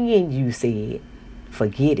everything in you said,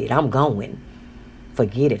 forget it, I'm going.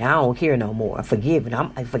 Forget it, I don't care no more. Forget it,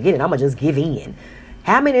 I'm going to just give in.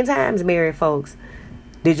 How many times, married folks,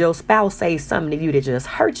 did your spouse say something to you that just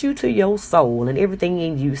hurt you to your soul and everything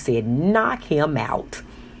in you said, knock him out?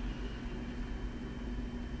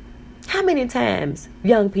 How many times,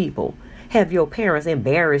 young people, have your parents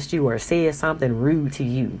embarrassed you or said something rude to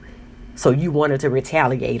you, so you wanted to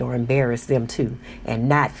retaliate or embarrass them too, and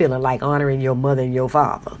not feeling like honoring your mother and your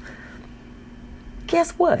father?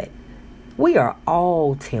 Guess what? We are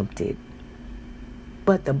all tempted.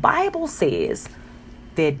 But the Bible says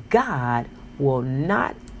that God will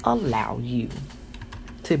not allow you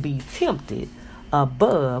to be tempted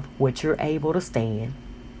above what you're able to stand.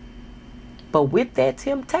 But with that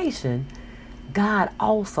temptation, God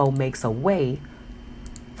also makes a way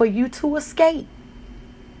for you to escape.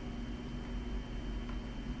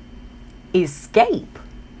 Escape.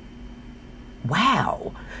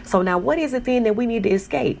 Wow. So now what is it then that we need to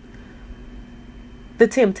escape? The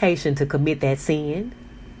temptation to commit that sin.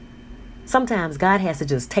 Sometimes God has to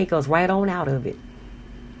just take us right on out of it.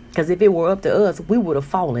 Because if it were up to us, we would have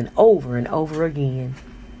fallen over and over again.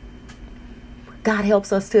 God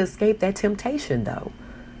helps us to escape that temptation, though.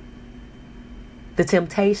 The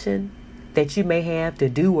temptation that you may have to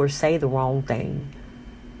do or say the wrong thing.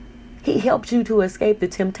 He helps you to escape the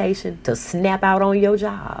temptation to snap out on your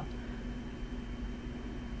job.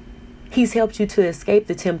 He's helped you to escape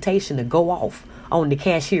the temptation to go off on the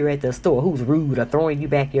cashier at the store who's rude or throwing you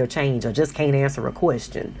back your change or just can't answer a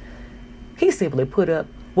question. He simply put up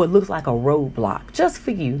what looks like a roadblock just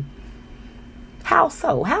for you. How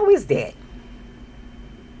so? How is that?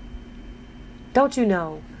 Don't you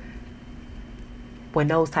know, when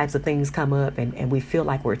those types of things come up and we feel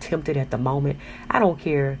like we're tempted at the moment, I don't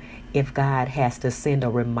care if God has to send a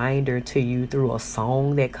reminder to you through a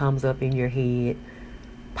song that comes up in your head,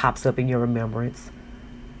 pops up in your remembrance,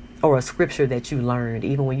 or a scripture that you learned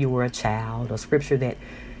even when you were a child, a scripture that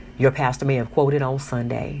your pastor may have quoted on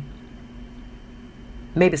Sunday.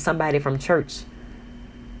 Maybe somebody from church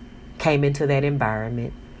came into that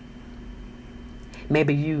environment.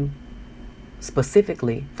 Maybe you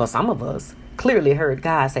specifically, for some of us, clearly heard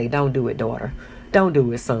God say, don't do it, daughter. Don't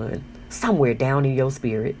do it, son. Somewhere down in your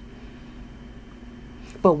spirit.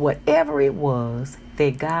 But whatever it was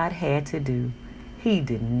that God had to do, he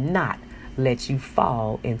did not let you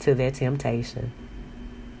fall into that temptation.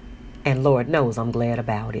 And Lord knows I'm glad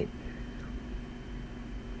about it.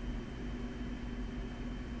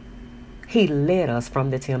 He led us from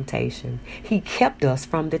the temptation. He kept us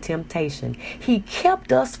from the temptation. He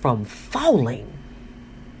kept us from falling.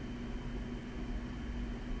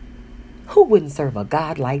 Who wouldn't serve a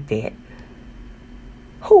God like that?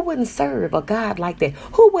 Who wouldn't serve a God like that?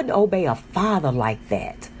 Who wouldn't obey a father like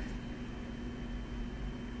that?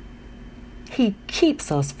 He keeps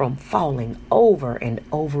us from falling over and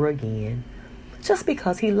over again just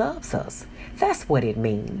because he loves us. That's what it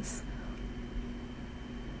means.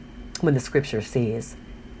 When the scripture says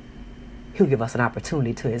he'll give us an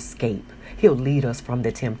opportunity to escape. He'll lead us from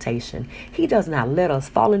the temptation. He does not let us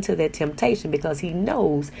fall into that temptation because he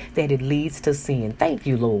knows that it leads to sin. Thank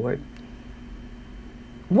you, Lord.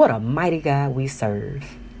 What a mighty God we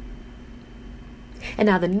serve. And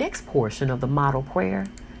now the next portion of the model prayer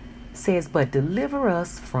says, but deliver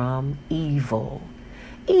us from evil.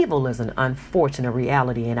 Evil is an unfortunate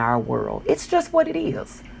reality in our world. It's just what it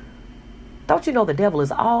is. Don't you know the devil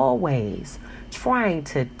is always trying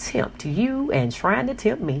to tempt you and trying to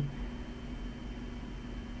tempt me?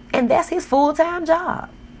 And that's his full-time job.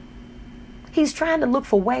 He's trying to look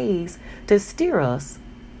for ways to steer us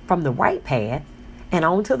from the right path and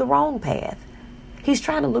onto the wrong path. He's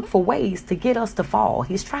trying to look for ways to get us to fall.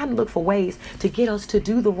 He's trying to look for ways to get us to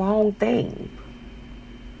do the wrong thing.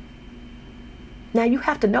 Now you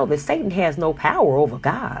have to know that Satan has no power over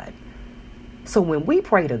God. So when we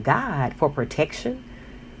pray to God for protection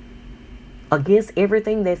against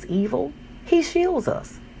everything that's evil, he shields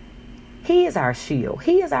us. He is our shield.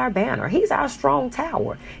 He is our banner. He's our strong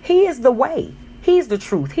tower. He is the way. He's the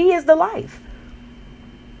truth. He is the life.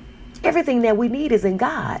 Everything that we need is in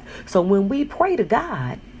God. So when we pray to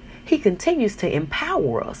God, he continues to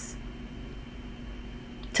empower us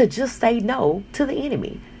to just say no to the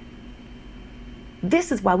enemy.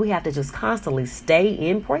 This is why we have to just constantly stay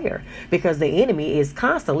in prayer, because the enemy is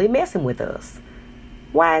constantly messing with us.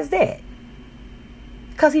 Why is that?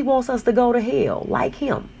 Because he wants us to go to hell like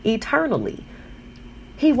him eternally.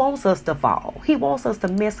 He wants us to fall. He wants us to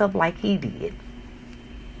mess up like he did.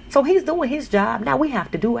 So he's doing his job. Now we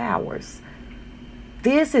have to do ours.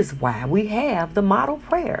 This is why we have the model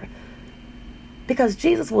prayer, because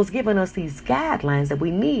Jesus was giving us these guidelines that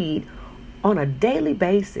we need on a daily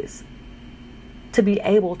basis to be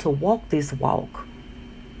able to walk this walk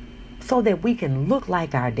so that we can look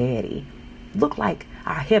like our daddy, look like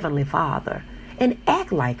our heavenly Father, and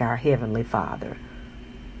act like our heavenly Father.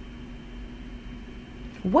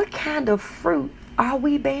 What kind of fruit are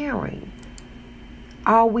we bearing?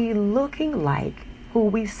 Are we looking like who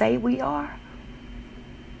we say we are?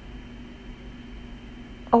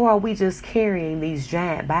 Or are we just carrying these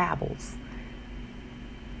giant Bibles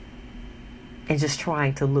and just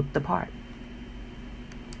trying to look the part?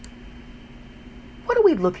 What are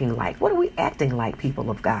we looking like? What are we acting like, people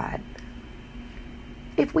of God?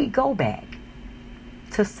 If we go back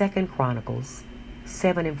to 2 Chronicles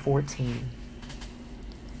 7 and 14,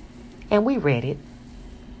 and we read it,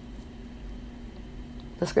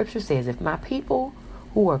 the scripture says, if my people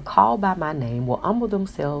who are called by my name will humble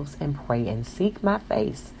themselves and pray and seek my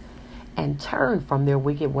face and turn from their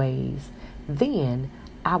wicked ways, then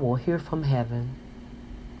I will hear from heaven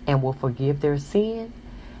and will forgive their sin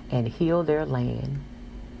and heal their land.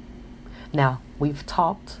 Now, we've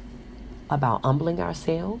talked about humbling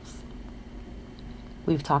ourselves.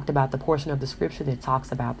 We've talked about the portion of the scripture that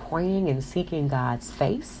talks about praying and seeking God's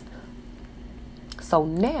face. So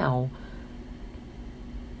now,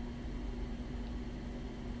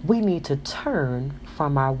 we need to turn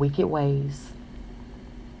from our wicked ways.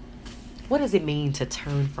 What does it mean to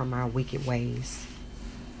turn from our wicked ways?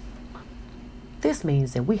 This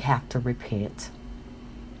means that we have to repent.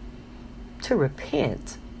 To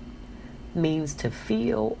repent means to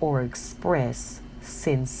feel or express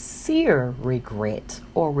sincere regret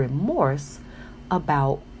or remorse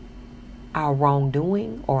about our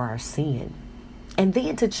wrongdoing or our sin, and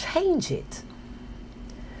then to change it.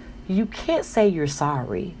 You can't say you're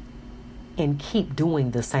sorry and keep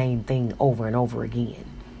doing the same thing over and over again.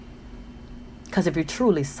 Because if you're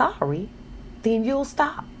truly sorry, then you'll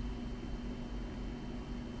stop.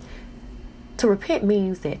 To repent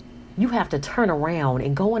means that you have to turn around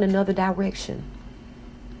and go in another direction.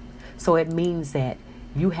 So it means that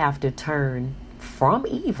you have to turn from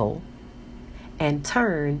evil and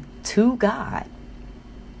turn to God.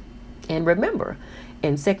 And remember,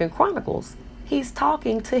 in 2 Chronicles, he's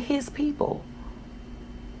talking to his people.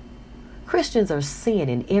 Christians are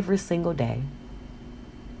sinning every single day.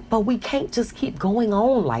 But we can't just keep going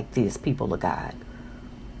on like this, people of God.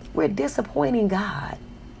 We're disappointing God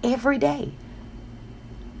every day.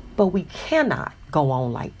 But we cannot go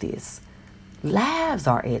on like this. Lives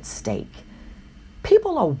are at stake.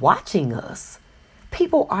 People are watching us.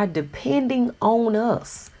 People are depending on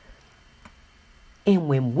us. And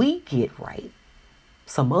when we get right,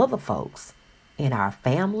 some other folks in our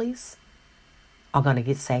families are going to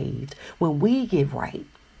get saved. When we get right,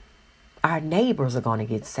 our neighbors are going to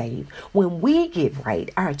get saved. When we get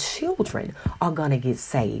right, our children are going to get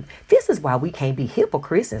saved. This is why we can't be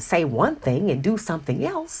hypocrites and say one thing and do something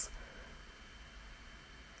else.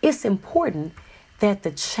 It's important that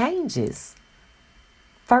the changes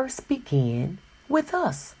first begin with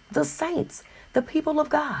us, the saints, the people of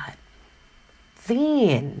God.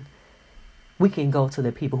 Then we can go to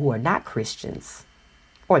the people who are not Christians,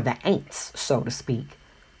 or the ain'ts, so to speak,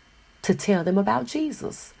 to tell them about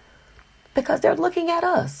Jesus. Because they're looking at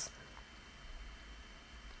us.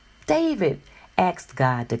 David asked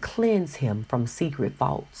God to cleanse him from secret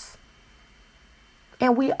faults.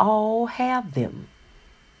 And we all have them.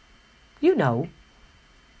 You know,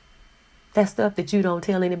 that stuff that you don't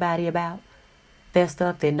tell anybody about. That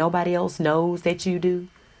stuff that nobody else knows that you do.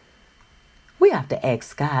 We have to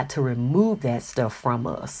ask God to remove that stuff from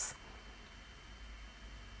us.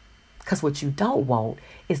 Because what you don't want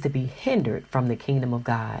is to be hindered from the kingdom of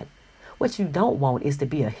God. What you don't want is to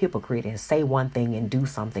be a hypocrite and say one thing and do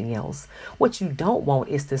something else. What you don't want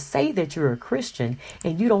is to say that you're a Christian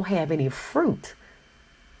and you don't have any fruit.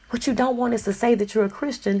 What you don't want is to say that you're a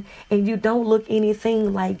Christian and you don't look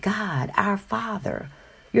anything like God, our Father.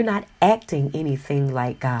 You're not acting anything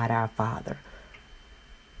like God, our Father.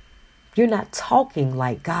 You're not talking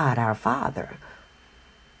like God, our Father.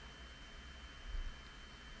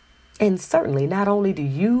 And certainly, not only do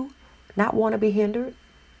you not want to be hindered,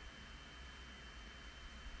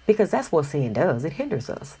 because that's what sin does. It hinders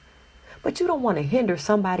us. But you don't want to hinder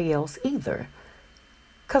somebody else either.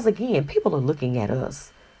 Because again, people are looking at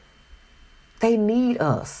us. They need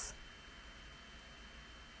us.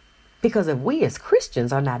 Because if we as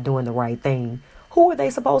Christians are not doing the right thing, who are they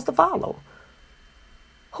supposed to follow?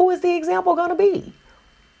 Who is the example going to be?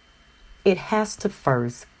 It has to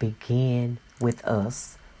first begin with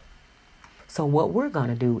us. So what we're going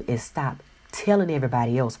to do is stop telling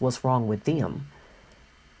everybody else what's wrong with them.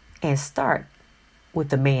 And start with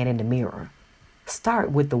the man in the mirror.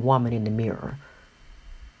 Start with the woman in the mirror.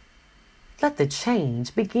 Let the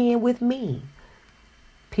change begin with me.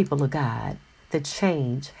 People of God, the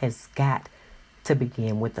change has got to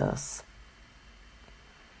begin with us.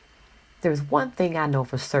 There's one thing I know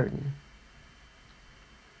for certain.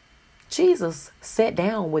 Jesus sat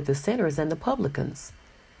down with the sinners and the publicans.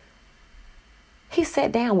 He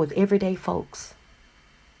sat down with everyday folks.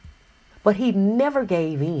 But he never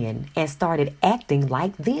gave in and started acting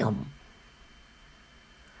like them.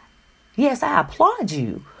 Yes, I applaud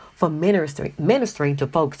you for ministering to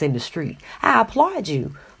folks in the street. I applaud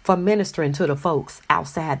you for ministering to the folks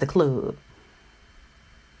outside the club.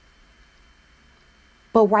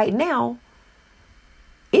 But right now,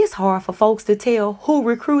 it's hard for folks to tell who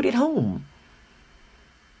recruited whom.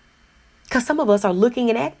 Because some of us are looking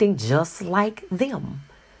and acting just like them.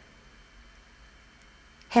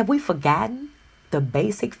 Have we forgotten the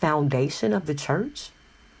basic foundation of the church?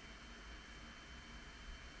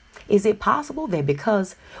 Is it possible that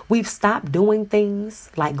because we've stopped doing things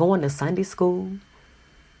like going to Sunday school?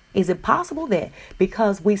 Is it possible that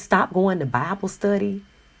because we stopped going to Bible study?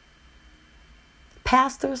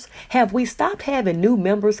 Pastors, have we stopped having new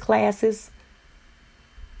members classes?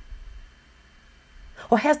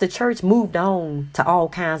 Or has the church moved on to all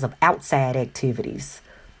kinds of outside activities?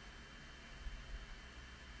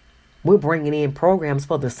 We're bringing in programs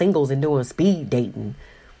for the singles and doing speed dating.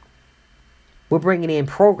 We're bringing in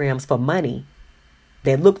programs for money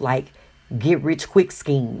that look like get rich quick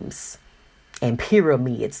schemes and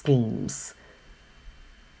pyramid schemes.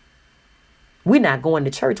 We're not going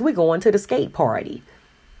to church. We're going to the skate party.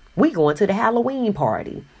 We're going to the Halloween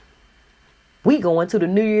party. We're going to the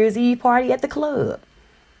New Year's Eve party at the club.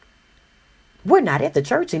 We're not at the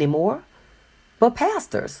church anymore. But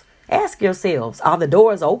pastors, ask yourselves, are the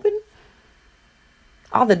doors open?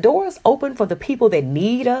 Are the doors open for the people that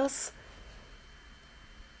need us?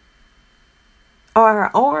 Are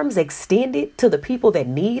our arms extended to the people that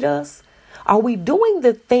need us? Are we doing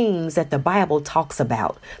the things that the Bible talks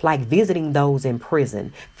about, like visiting those in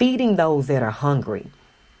prison, feeding those that are hungry,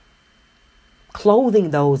 clothing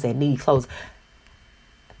those that need clothes?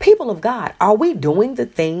 People of God, are we doing the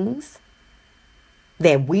things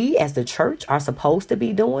that we as the church are supposed to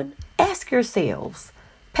be doing? Ask yourselves,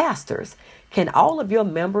 pastors, can all of your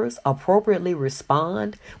members appropriately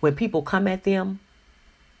respond when people come at them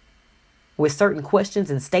with certain questions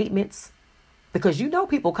and statements? Because you know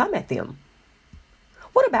people come at them.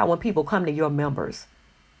 What about when people come to your members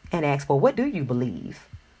and ask, well, what do you believe?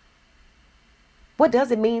 What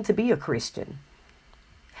does it mean to be a Christian?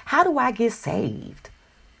 How do I get saved?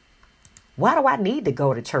 Why do I need to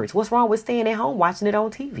go to church? What's wrong with staying at home watching it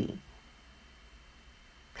on TV?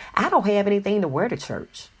 I don't have anything to wear to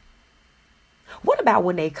church. What about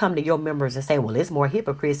when they come to your members and say, well, there's more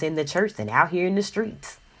hypocrites in the church than out here in the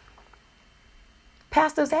streets?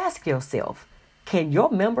 Pastors, ask yourself, can your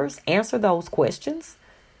members answer those questions?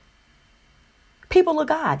 People of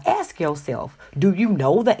God, ask yourself, do you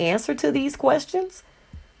know the answer to these questions?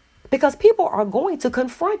 Because people are going to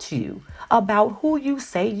confront you about who you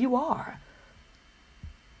say you are.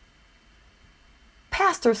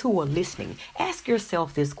 Pastors who are listening, ask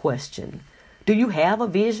yourself this question. Do you have a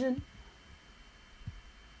vision?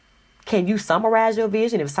 Can you summarize your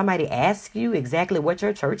vision if somebody asks you exactly what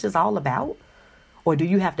your church is all about? Or do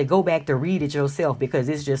you have to go back to read it yourself because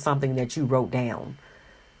it's just something that you wrote down?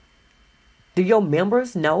 Do your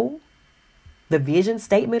members know the vision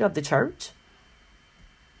statement of the church?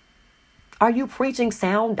 Are you preaching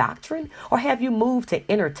sound doctrine, or have you moved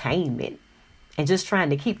to entertainment and just trying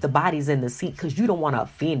to keep the bodies in the seat because you don't want to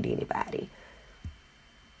offend anybody?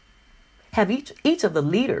 Have each of the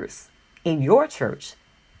leaders in your church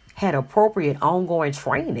had appropriate ongoing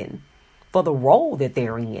training for the role that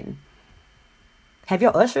they're in? Have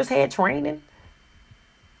your ushers had training?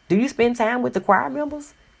 Do you spend time with the choir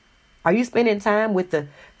members? Are you spending time with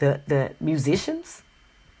the musicians?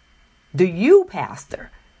 Do you, pastor,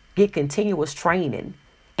 get continuous training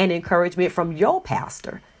and encouragement from your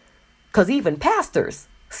pastor? Because even pastors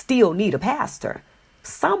still need a pastor.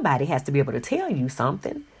 Somebody has to be able to tell you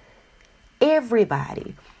something.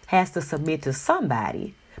 Everybody has to submit to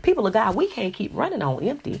somebody. People of God, we can't keep running on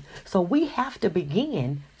empty. So we have to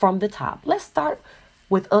begin from the top. Let's start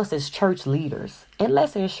with us as church leaders, and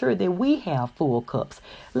let's ensure that we have full cups.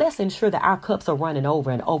 Let's ensure that our cups are running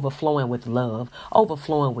over and overflowing with love,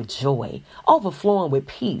 overflowing with joy, overflowing with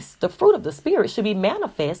peace. The fruit of the Spirit should be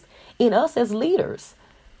manifest in us as leaders.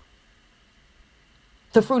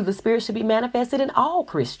 The fruit of the Spirit should be manifested in all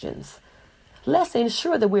Christians. Let's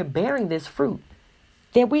ensure that we're bearing this fruit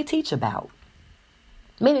that we teach about.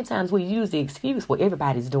 Many times we use the excuse, well,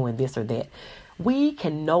 everybody's doing this or that. We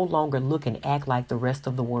can no longer look and act like the rest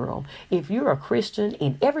of the world. If you're a Christian,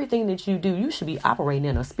 in everything that you do, you should be operating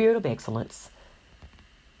in a spirit of excellence.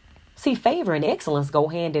 See, favor and excellence go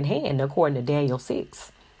hand in hand, according to Daniel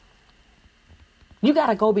 6. You got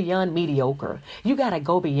to go beyond mediocre. You got to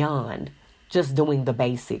go beyond just doing the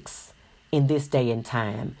basics in this day and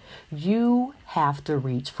time. You have to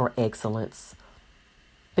reach for excellence.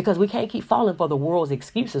 Because we can't keep falling for the world's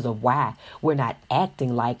excuses of why we're not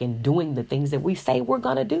acting like and doing the things that we say we're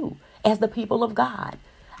going to do as the people of God.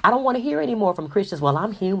 I don't want to hear anymore from Christians, well,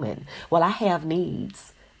 I'm human. Well, I have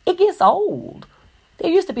needs. It gets old. There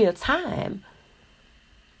used to be a time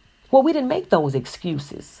where we didn't make those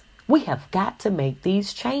excuses. We have got to make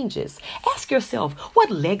these changes. Ask yourself, what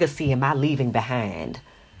legacy am I leaving behind?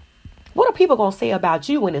 What are people going to say about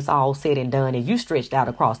you when it's all said and done and you stretched out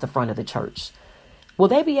across the front of the church? Will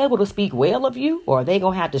they be able to speak well of you, or are they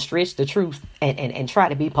going to have to stretch the truth and try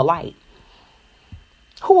to be polite?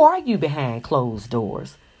 Who are you behind closed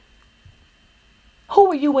doors? Who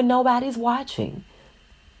are you when nobody's watching?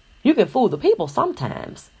 You can fool the people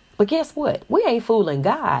sometimes, but guess what? We ain't fooling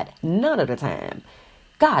God none of the time.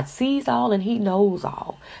 God sees all and he knows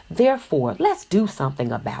all. Therefore, let's do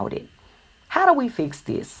something about it. How do we fix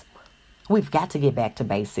this? We've got to get back to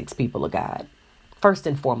basics, people of God. First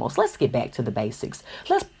and foremost, let's get back to the basics.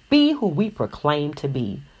 Let's be who we proclaim to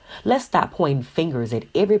be. Let's stop pointing fingers at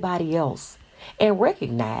everybody else and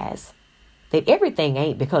recognize that everything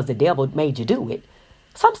ain't because the devil made you do it.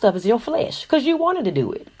 Some stuff is your flesh because you wanted to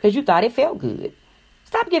do it, because you thought it felt good.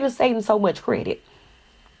 Stop giving Satan so much credit.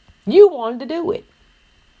 You wanted to do it.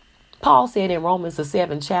 Paul said in Romans the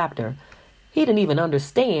 7th chapter, he didn't even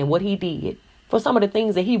understand what he did. For some of the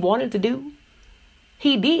things that he wanted to do,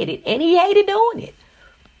 he did it, and he hated doing it.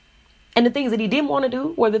 And the things that he didn't want to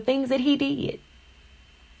do were the things that he did.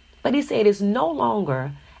 But he said, it's no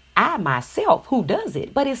longer I myself who does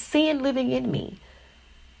it, but it's sin living in me.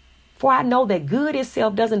 For I know that good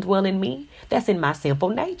itself doesn't dwell in me. That's in my sinful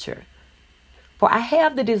nature. For I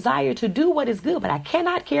have the desire to do what is good, but I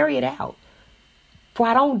cannot carry it out. For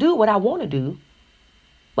I don't do what I want to do,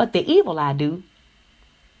 but the evil I do.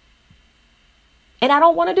 And I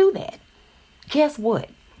don't want to do that. Guess what?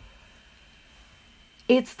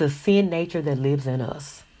 It's the sin nature that lives in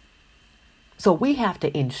us. So we have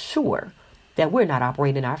to ensure that we're not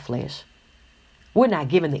operating in our flesh. We're not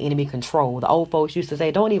giving the enemy control. The old folks used to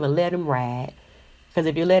say, don't even let him ride. Because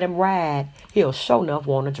if you let him ride, he'll sure enough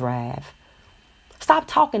want to drive. Stop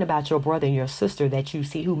talking about your brother and your sister that you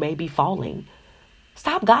see who may be falling.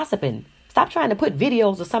 Stop gossiping. Stop trying to put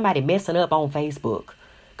videos of somebody messing up on Facebook.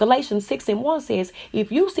 Galatians 6:1 says,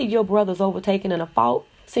 if you see your brothers overtaken in a fault,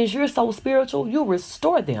 since you're so spiritual, you'll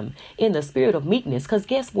restore them in the spirit of meekness. Because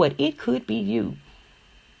guess what? It could be you.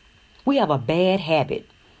 We have a bad habit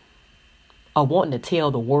of wanting to tell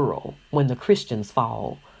the world when the Christians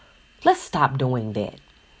fall. Let's stop doing that.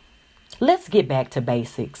 Let's get back to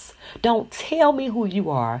basics. Don't tell me who you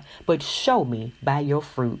are, but show me by your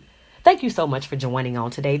fruit. Thank you so much for joining on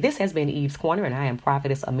today. This has been Eve's Corner, and I am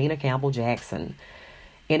Prophetess Amina Campbell Jackson.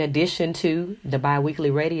 In addition to the bi-weekly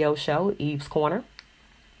radio show, Eve's Corner,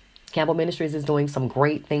 Campbell Ministries is doing some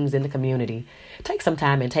great things in the community. Take some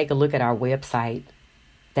time and take a look at our website.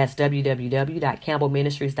 That's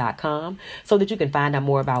www.campbellministries.com so that you can find out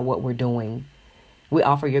more about what we're doing. We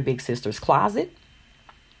offer your big sister's closet.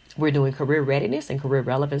 We're doing career readiness and career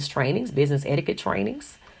relevance trainings, business etiquette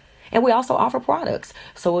trainings. And we also offer products.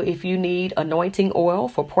 So if you need anointing oil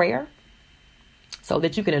for prayer so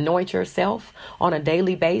that you can anoint yourself on a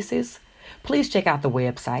daily basis, please check out the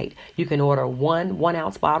website. You can order one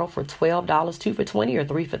ounce bottle for $12, 2 for $20, or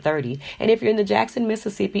 3 for $30. And if you're in the Jackson,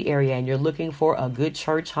 Mississippi area and you're looking for a good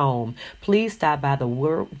church home, please stop by the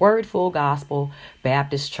Word Full Gospel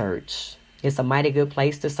Baptist Church. It's a mighty good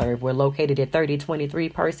place to serve. We're located at 3023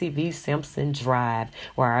 Percy V. Simpson Drive,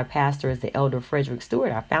 where our pastor is the Elder Frederick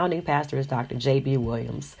Stewart. Our founding pastor is Dr. J.B.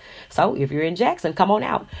 Williams. So if you're in Jackson, come on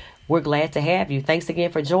out. We're glad to have you. Thanks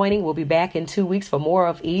again for joining. We'll be back in 2 weeks for more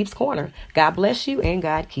of Eve's Corner. God bless you and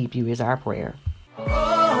God keep you is our prayer.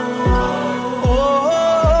 Oh.